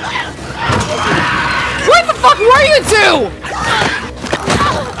 What the fuck were you two?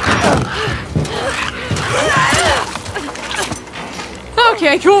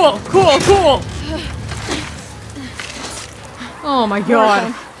 Okay, cool, cool, cool. Oh my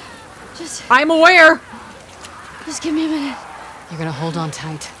god. Just I'm aware. give me a minute. You're gonna hold on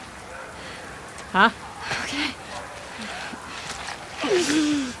tight. Huh? Okay.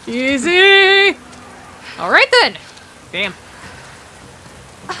 Easy. All right then. Damn.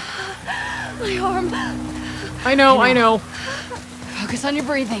 My arm. I know, I know. Focus on your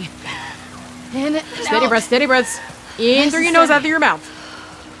breathing. In and Steady out. breaths, steady breaths. In through your nose, out through your mouth.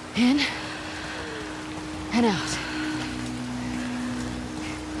 In and out.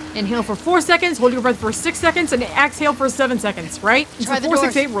 Inhale for 4 seconds, hold your breath for 6 seconds, and exhale for 7 seconds, right? It's Try the the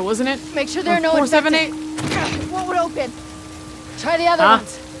 4-6-8 doors. rule, isn't it? Make sure there are no 4, 7, 8. infected. What would open? Try the other Huh?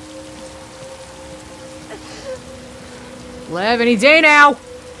 ones. Lev, any day now.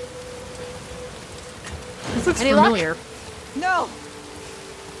 This looks Any luck? familiar. No.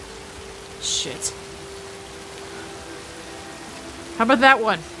 Shit. How about that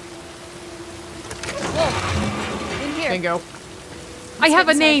one? In here. Bingo. I have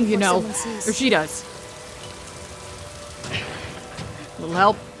a inside name, you before know. someone sees. Or she does. Little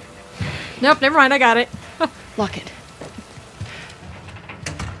help. Nope, never mind, I got it. Lock it.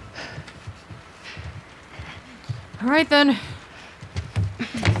 Alright then.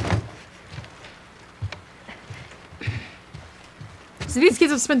 So these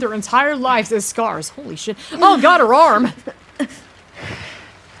kids have spent their entire lives as scars. Holy shit. Oh god, her arm!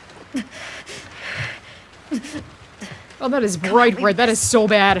 Oh, that is bright red. That is so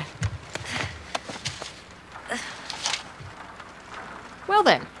bad. Well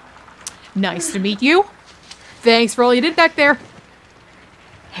then. Nice to meet you. Thanks for all you did back there.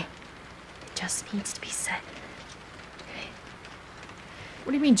 It just needs to be said.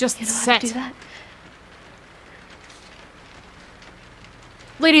 What do you mean just You know how set? to do that?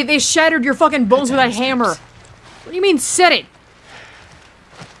 Lady, they shattered your fucking bones with a hammer. What do you mean set it?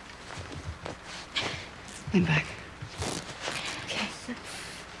 Lean back. Okay.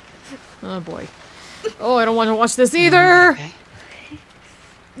 Oh boy. Oh, I don't want to watch this either. Okay.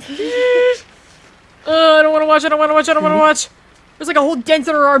 I don't want to watch. I don't want to watch. I don't want to watch. There's like a whole dent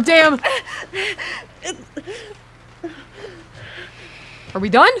in her arm. Damn. Are we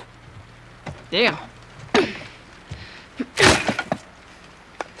done? Damn.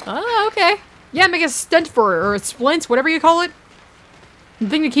 Oh, okay. Yeah, make a stent for her, or a splint, whatever you call it. The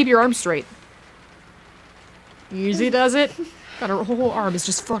thing to keep your arm straight. Easy does it. God, her whole arm is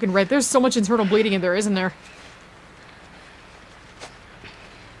just fucking red. There's so much internal bleeding in there, isn't there?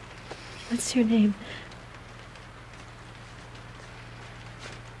 What's your name?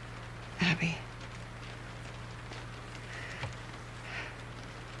 Abby.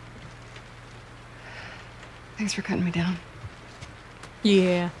 Thanks for cutting me down.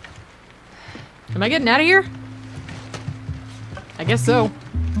 Yeah. Am I getting out of here? I guess so.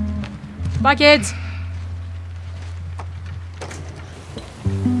 Bye, kids.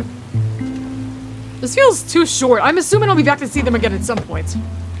 This feels too short. I'm assuming I'll be back to see them again at some point.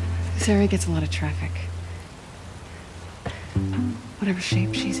 This area gets a lot of traffic. Whatever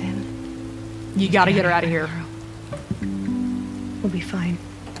shape she's in. You gotta get her out of here. We'll be fine.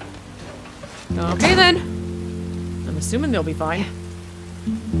 Okay, then. I'm assuming they'll be fine.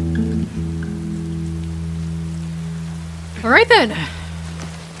 Alright, then.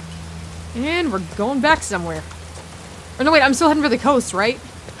 And we're going back somewhere. Oh, no, wait, I'm still heading for the coast, right?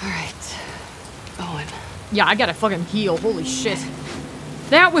 Alright. Owen. Yeah, I gotta fucking heal. Holy shit.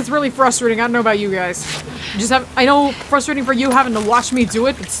 That was really frustrating. I don't know about you guys. I know frustrating for you having to watch me do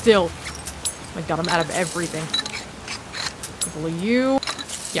it, but still. Oh my god, I'm out of everything. Couple of you.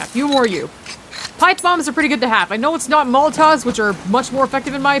 Yeah, a few more you. Pipe bombs are pretty good to have. I know it's not Molotovs, which are much more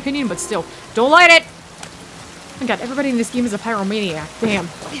effective in my opinion, but still. Don't light it! Oh my god, everybody in this game is a pyromaniac. Damn.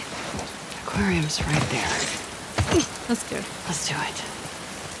 Aquarium's right there. That's good. Let's do it.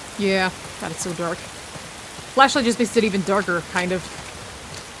 Yeah. God, it's so dark. Flashlight just makes it even darker, kind of.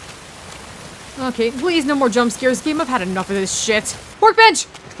 Okay, please, no more jump scares. Game, I've had enough of this shit. Workbench!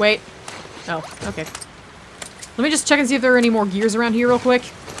 Wait. Oh, okay. Let me just check and see if there are any more gears around here real quick.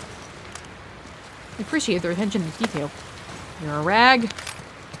 I appreciate their attention to detail. You're a rag.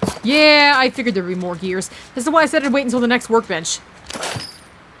 Yeah, I figured there'd be more gears. This is why I said I'd wait until the next workbench.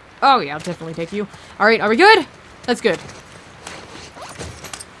 Oh yeah, I'll definitely take you. Alright, are we good? That's good.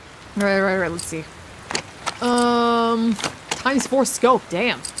 Alright, let's see. ×4 scope,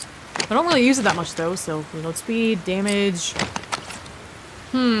 damn. I don't really use it that much though, so reload speed, damage.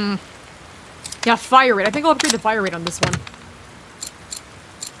 Yeah, fire rate. I think I'll upgrade the fire rate on this one.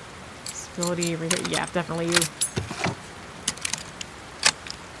 Stability, yeah, definitely you.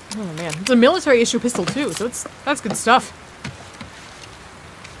 Oh man, it's a military issue pistol too, so that's good stuff.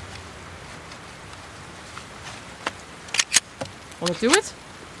 Will it do it?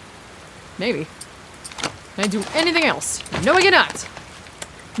 Maybe. Can I do anything else? No, I cannot.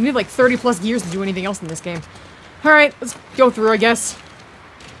 You need like 30 plus gears to do anything else in this game. Alright, let's go through, I guess.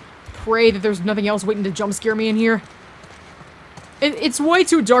 Pray that there's nothing else waiting to jump scare me in here. It's way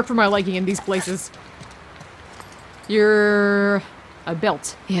too dark for my liking in these places. You're a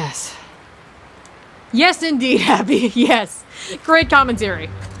belt. Yes. Yes, indeed, Abby. Yes. Great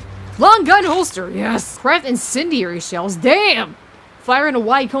commentary. Long gun holster. Yes. Craft incendiary shells. Damn. Fire in a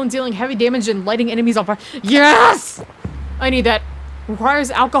wide cone dealing heavy damage and lighting enemies on fire. Yes! I need that.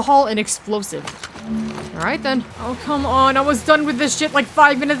 Requires alcohol and explosive. Alright then. Oh, come on. I was done with this shit like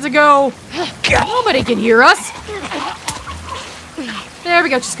 5 minutes ago. Nobody can hear us. There we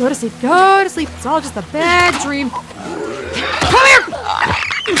go. Just go to sleep. Go to sleep. It's all just a bad dream. Come here!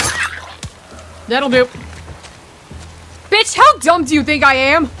 That'll do. Bitch, how dumb do you think I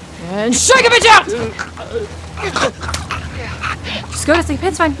am? And shake a bitch out! Just go to sleep.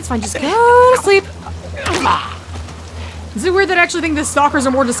 It's fine. It's fine. Just go to sleep. Is it weird that I actually think the stalkers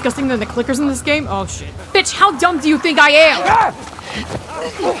are more disgusting than the clickers in this game? Oh shit. Bitch, how dumb do you think I am?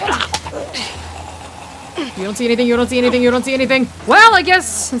 You don't see anything, you don't see anything, you don't see anything. Well, I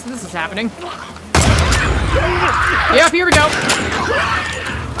guess since this is happening. Yep, here we go.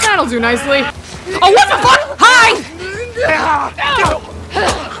 That'll do nicely. Oh, what the fuck? Hi!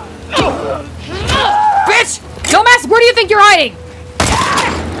 Bitch! Dumbass, where do you think you're hiding?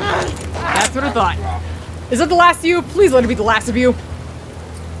 That's what I thought. Is that the last of you? Please let it be the last of you.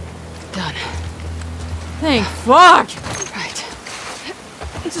 Done. Thank fuck. Right.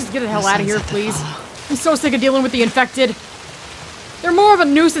 Let's just get the hell out of here, please. I'm so sick of dealing with the infected. They're more of a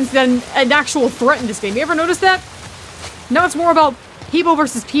nuisance than an actual threat in this game. You ever notice that? Now it's more about people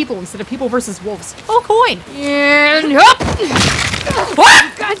versus people instead of people versus wolves. Oh, coin! And up!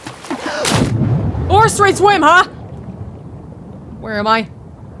 What? God. Or straight swim, huh? Where am I?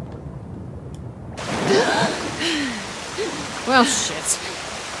 Well, shit.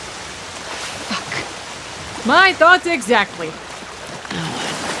 Fuck. My thoughts exactly.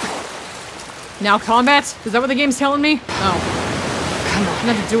 Now combat? Is that what the game's telling me? Oh. Come on. I'm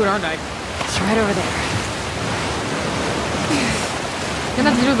gonna have to do it, aren't I? It's right over there. I'm gonna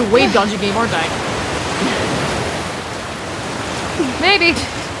have to do the wave dodging game, aren't I? Maybe.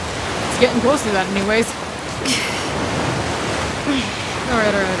 It's getting close to that anyways.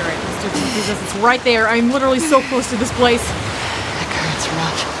 Alright. Let's do this. It's right there. I'm literally so close to this place. That current's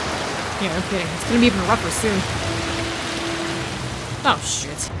rough. Yeah, no kidding. It's gonna be even rougher soon. Oh,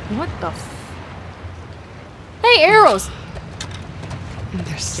 shit. What the f... Hey, arrows!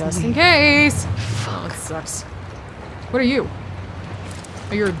 There's Just in case. Oh, it sucks. What are you?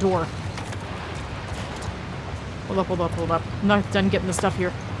 Oh, you're a door. Hold up. I'm not done getting the stuff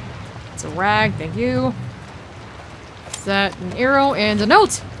here. It's a rag, thank you. Is that an arrow and a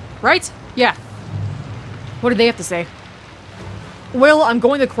note? Right? Yeah. What did they have to say? Will, I'm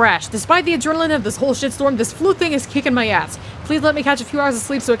going to crash. Despite the adrenaline of this whole shitstorm, this flu thing is kicking my ass. Please let me catch a few hours of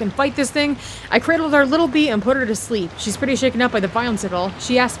sleep so I can fight this thing. I cradled our little bee and put her to sleep. She's pretty shaken up by the violence of it all.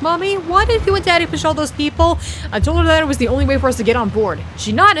 She asked, Mommy, why did you and Daddy push all those people? I told her that it was the only way for us to get on board.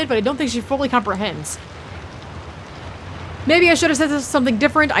 She nodded, but I don't think she fully comprehends. Maybe I should have said something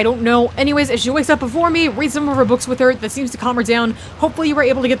different, I don't know. Anyways, if she wakes up before me, read some of her books with her. That seems to calm her down. Hopefully you were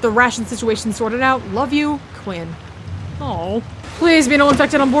able to get the ration situation sorted out. Love you, Quinn. Oh. Please be no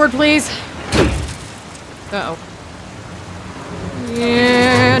infected on board, please. Uh-oh.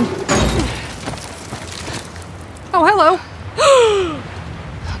 And... oh, hello.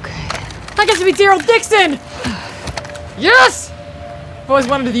 Okay. I get to be Daryl Dixon! Yes! I've always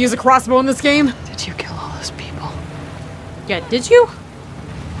wanted to use a crossbow in this game. Did you kill all those people? Yeah, did you?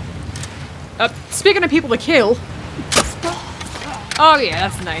 Speaking of people to kill... oh yeah,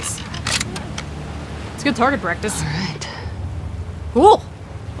 that's nice. It's good target practice. Alright. Cool!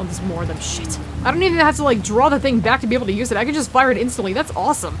 Oh, there's more of them. Shit. I don't even have to, like, draw the thing back to be able to use it. I can just fire it instantly. That's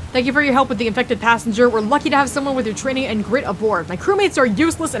awesome. Thank you for your help with the infected passenger. We're lucky to have someone with your training and grit aboard. My crewmates are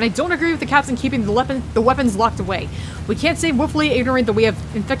useless, and I don't agree with the captain keeping the weapons locked away. We can't stay willfully ignorant that we have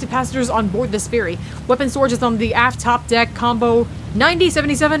infected passengers on board this ferry. Weapon storage is on the aft top deck, combo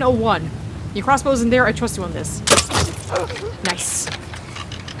 907701. Your crossbow's in there. I trust you on this. Nice.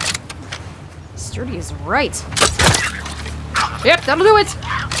 Sturdy is right. Yep, that'll do it!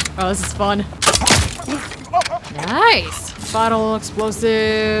 Oh, this is fun. Nice! Bottle,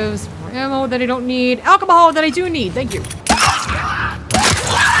 explosives, more ammo that I don't need, alcohol that I do need, thank you.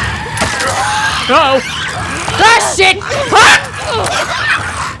 Uh-oh! Ah, shit! Ah!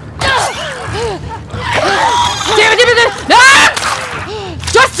 Damn it! Ah!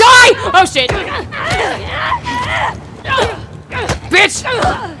 Just die! Oh, shit! Bitch!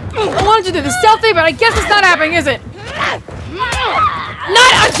 I wanted to do this stealthy, but I guess it's not happening, is it?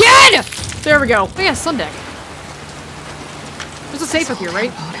 Not again! There we go. Oh yeah, sun deck. There's a safe up here,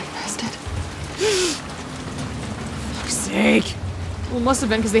 right? Fuck's sake. Well, it must have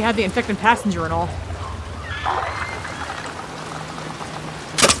been because they had the infected passenger and all.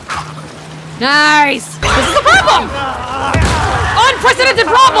 Nice! This is a problem! Unprecedented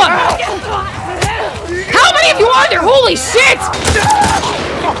problem! How many of you are there? Holy shit!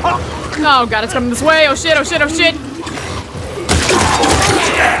 Oh god, it's coming this way. Oh shit, oh shit, oh shit.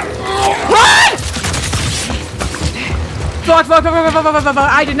 Run! Fuck.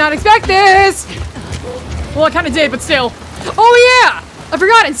 I did not expect this! Well, I kind of did, but still. Oh yeah! I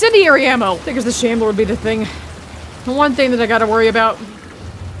forgot, incendiary ammo. Figures the Shambler would be the thing. The one thing that I gotta worry about.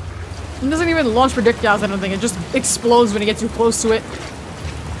 It doesn't even launch projectiles, I don't think. It just explodes when you get too close to it.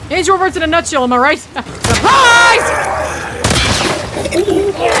 Introverts in a nutshell, am I right? Surprise!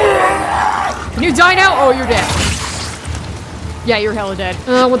 Can you die now? Oh, you're dead. Yeah, you're hella dead.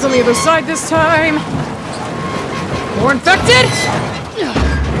 What's on the other side this time? More infected?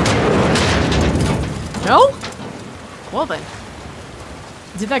 No? Well then.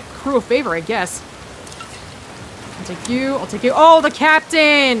 Did that crew a favor, I guess. I'll take you, I'll take you. Oh, the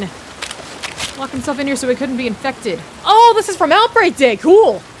captain! Lock himself in here so he couldn't be infected. Oh, this is from Outbreak Day,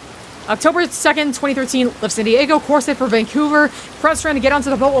 cool! October 2nd, 2013, left San Diego, course set for Vancouver. Crowd's trying to get onto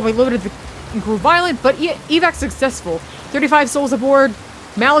the boat while we loaded and grew violent, but evac successful. 35 souls aboard,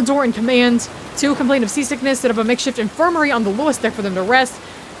 Malador in command. 2 complained of seasickness, set up a makeshift infirmary on the lowest deck for them to rest.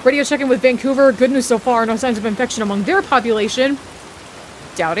 Radio check-in with Vancouver, good news so far, no signs of infection among their population.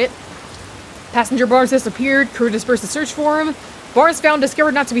 Doubt it. Passenger Barnes disappeared. Crew dispersed to search for him. Barnes found,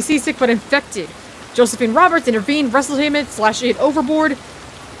 discovered not to be seasick, but infected. Josephine Roberts intervened, wrestled him it, slashed it overboard.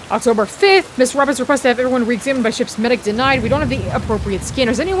 October 5th, Miss Roberts requested to have everyone re-examined by ship's medic denied. We don't have the appropriate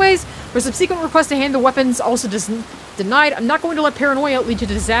scanners anyways. Her subsequent request to hand the weapons also denied. I'm not going to let paranoia lead to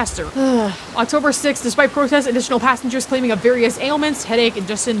disaster. October 6th, despite protests, additional passengers claiming of various ailments, headache,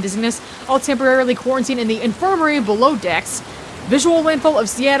 indigestion, dizziness, all temporarily quarantined in the infirmary below decks. Visual landfall of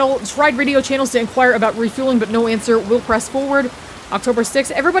Seattle, tried radio channels to inquire about refueling, but no answer. Will press forward. October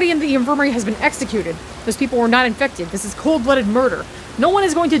 6th, everybody in the infirmary has been executed. Those people were not infected. This is cold-blooded murder. No one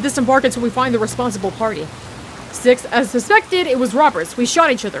is going to disembark until we find the responsible party. 6th, as suspected, it was Roberts. We shot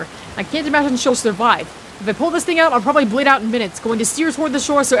each other. I can't imagine she'll survive. If I pull this thing out, I'll probably bleed out in minutes. Going to steer toward the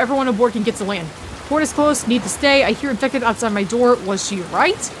shore so everyone aboard can get to land. Port is close, need to stay. I hear infected outside my door. Was she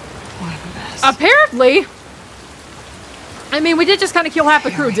right? What a mess. Apparently! I mean, we did just kind of kill half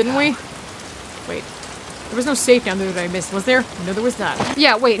the crew, didn't we? Wait. There was no safe down there that I missed, was there? No, there was not.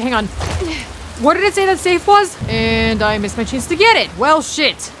 Yeah, wait, hang on. What did it say that safe was? And I missed my chance to get it. Well,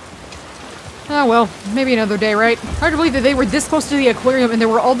 shit. Oh, well, maybe another day, right? Hard to believe that they were this close to the aquarium and they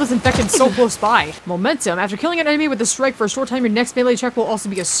were all disinfected so close by. Momentum. After killing an enemy with a strike for a short time, your next melee check will also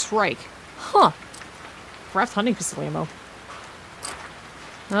be a strike. Huh. Craft hunting pistol ammo.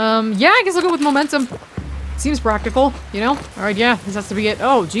 Yeah, I guess I'll go with momentum. Seems practical, you know? Alright, yeah, this has to be it.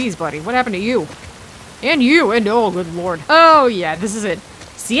 Oh, geez, buddy. What happened to you? And you, and oh, good lord. Oh, yeah, this is it.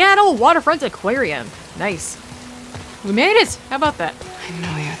 Seattle Waterfront Aquarium. Nice. We made it! How about that? I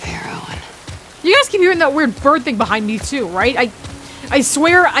know you're there, Owen. You guys keep hearing that weird bird thing behind me too, right? I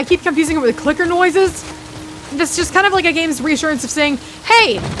swear I keep confusing it with clicker noises. That's just kind of like a game's reassurance of saying,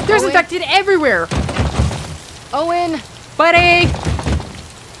 hey, there's infected everywhere! Owen! Buddy!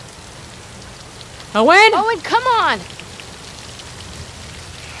 Owen? Owen, come on!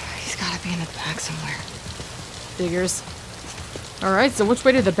 He's gotta be in the back somewhere. Figures. Alright, so which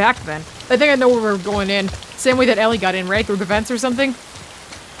way to the back then? I think I know where we're going in. Same way that Ellie got in, right? Through the vents or something?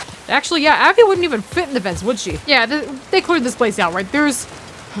 Actually, yeah, Abby wouldn't even fit in the vents, would she? Yeah, they cleared this place out, right? There's...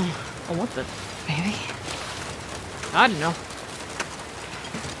 Oh, what the... Maybe? I don't know.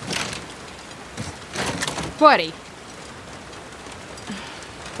 Buddy.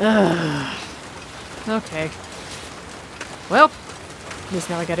 Okay. Well, at least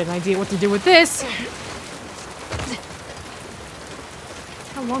now I got an idea what to do with this.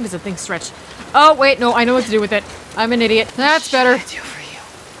 How long does the thing stretch? Oh, wait, no, I know what to do with it. I'm an idiot. That's better. What can I do for you?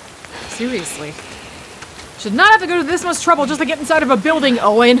 Seriously. Should not have to go to this much trouble just to get inside of a building,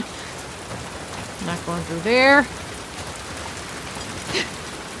 Owen. Not going through there.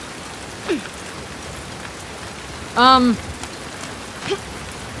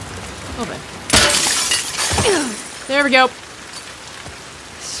 Open. There we go.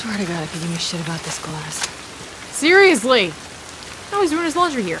 Swear to God, if you give me shit about this glass. Seriously. Oh, he's doing his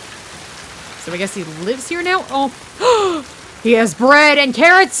laundry here. So I guess he lives here now? Oh. He has bread and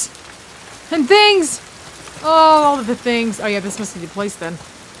carrots! And things! Oh, all of the things. Oh yeah, this must be the place then.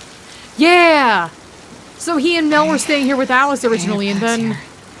 Yeah! So he and Mel were staying here with Alice originally, and then...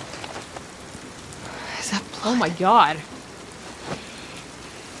 Is that blood? Oh my god.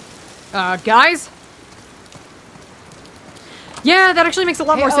 Guys? Yeah, that actually makes a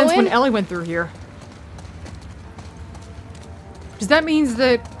lot more sense when Ellie went through here. Because that means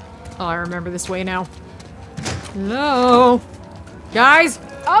that... Oh, I remember this way now. Hello? Guys?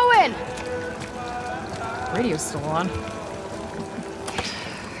 Owen! Radio's still on.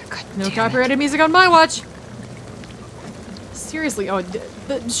 No copyrighted music on my watch. Seriously, oh,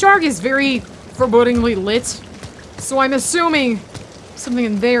 the shark is very forebodingly lit. So I'm assuming something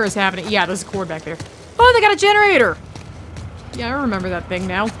in there is happening. Yeah, there's a cord back there. Oh, they got a generator! Yeah, I remember that thing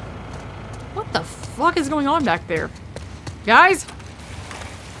now. What the fuck is going on back there? Guys?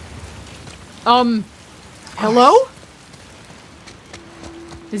 Hello?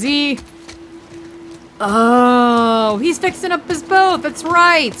 Is he... Oh, he's fixing up his boat. That's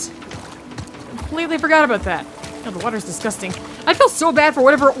right. Completely forgot about that. God, the water's disgusting. I feel so bad for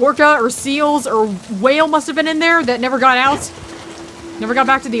whatever orca or seals or whale must have been in there that never got out. Never got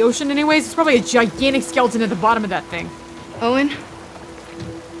back to the ocean anyways. It's probably a gigantic skeleton at the bottom of that thing. Owen?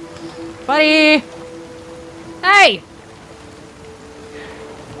 Buddy! Hey!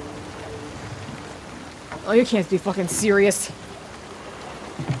 Oh, you can't be fucking serious.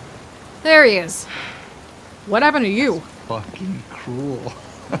 There he is. What happened to you? Fucking cruel.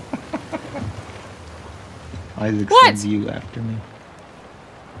 Isaac sent you after me.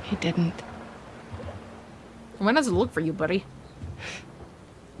 He didn't. When does it look for you, buddy?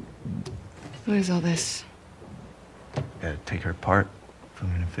 What is all this? Gotta take her apart,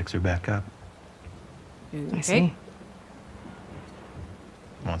 I'm gonna fix her back up. Okay. I see.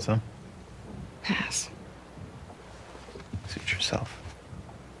 Want some? Pass. Suit yourself.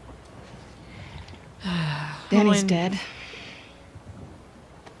 Danny's Colin. dead.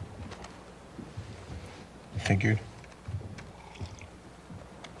 Figured.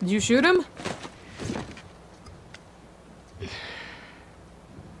 Did you shoot him?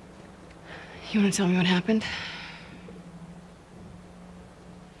 You want to tell me what happened?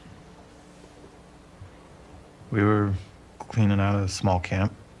 We were cleaning out a small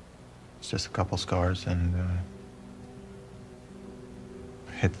camp. It's just a couple scars, and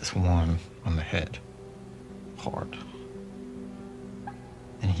hit this one on the head. Hard.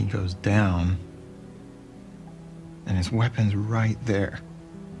 And he goes down, and his weapon's right there.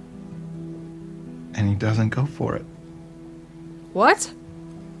 And he doesn't go for it. What?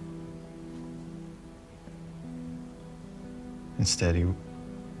 Instead, he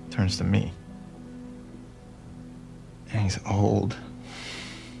turns to me. And he's old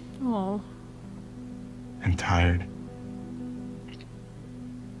Oh. and tired.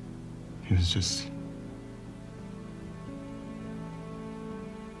 He was just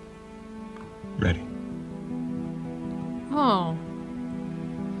ready. Oh.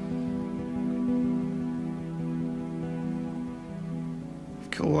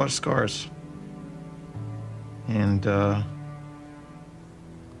 I've killed a lot of scars. And,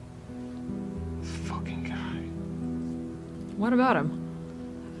 fucking guy. What about him?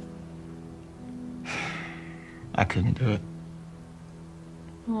 I couldn't do it.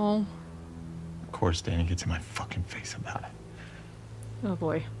 Oh. Of course, Danny gets in my fucking face about it. Oh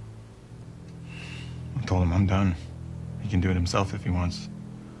boy. I told him I'm done. He can do it himself if he wants.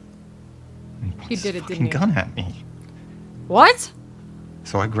 And He points did his it, didn't fucking he? gun at me. What?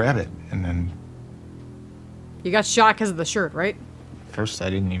 So I grab it, and then You got shot because of the shirt, right? first I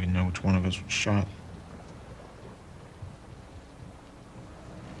didn't even know which one of us was shot.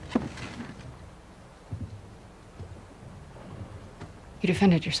 You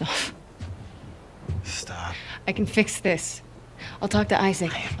defended yourself. Stop. I can fix this. I'll talk to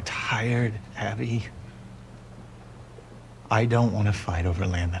Isaac. I am tired, Abby. I don't want to fight over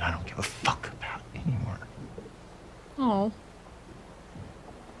land that I don't give a fuck about anymore. Oh.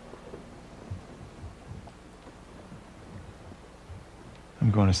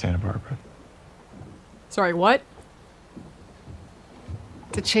 I'm going to Santa Barbara. Sorry, what?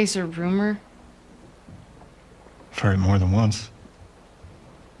 To chase a rumor. I've heard it more than once.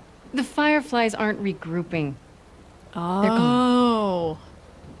 The Fireflies aren't regrouping. Oh.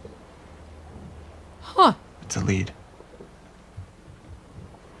 Huh. It's a lead.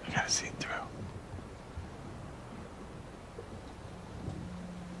 I gotta see it through.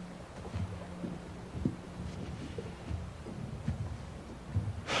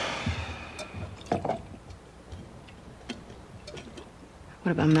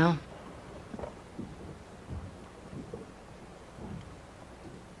 What about Mel?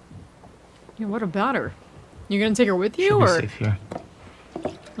 Yeah, what about her? You gonna take her with you, She'll be or? safe here.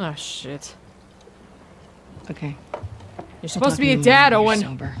 Oh shit! Okay. You're supposed to be a dad, Owen.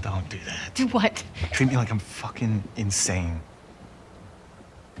 Sober. Don't do that. Do what? Treat me like I'm fucking insane.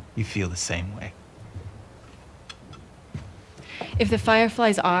 You feel the same way. If the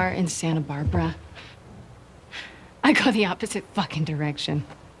Fireflies are in Santa Barbara, I go the opposite fucking direction.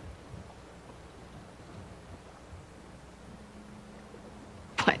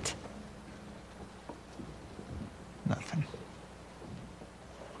 What? Nothing.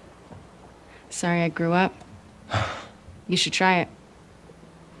 Sorry I grew up. You should try it.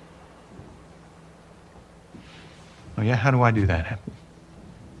 Oh yeah, how do I do that?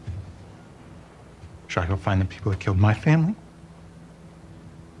 Should I go find the people that killed my family?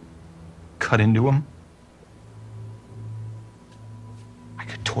 Cut into them? I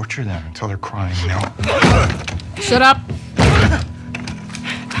could torture them until they're crying, you know? Shut up.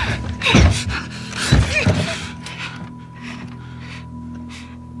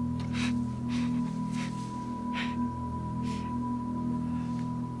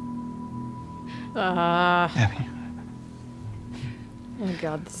 Abby. Oh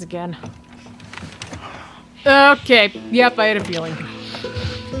god, this again. Okay, yep, I had a feeling.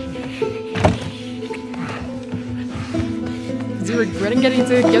 Is he regretting getting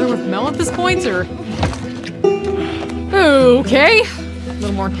together with Mel at this point, or? Okay. A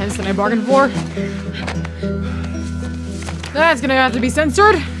little more intense than I bargained for. That's gonna have to be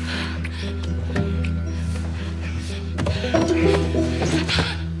censored.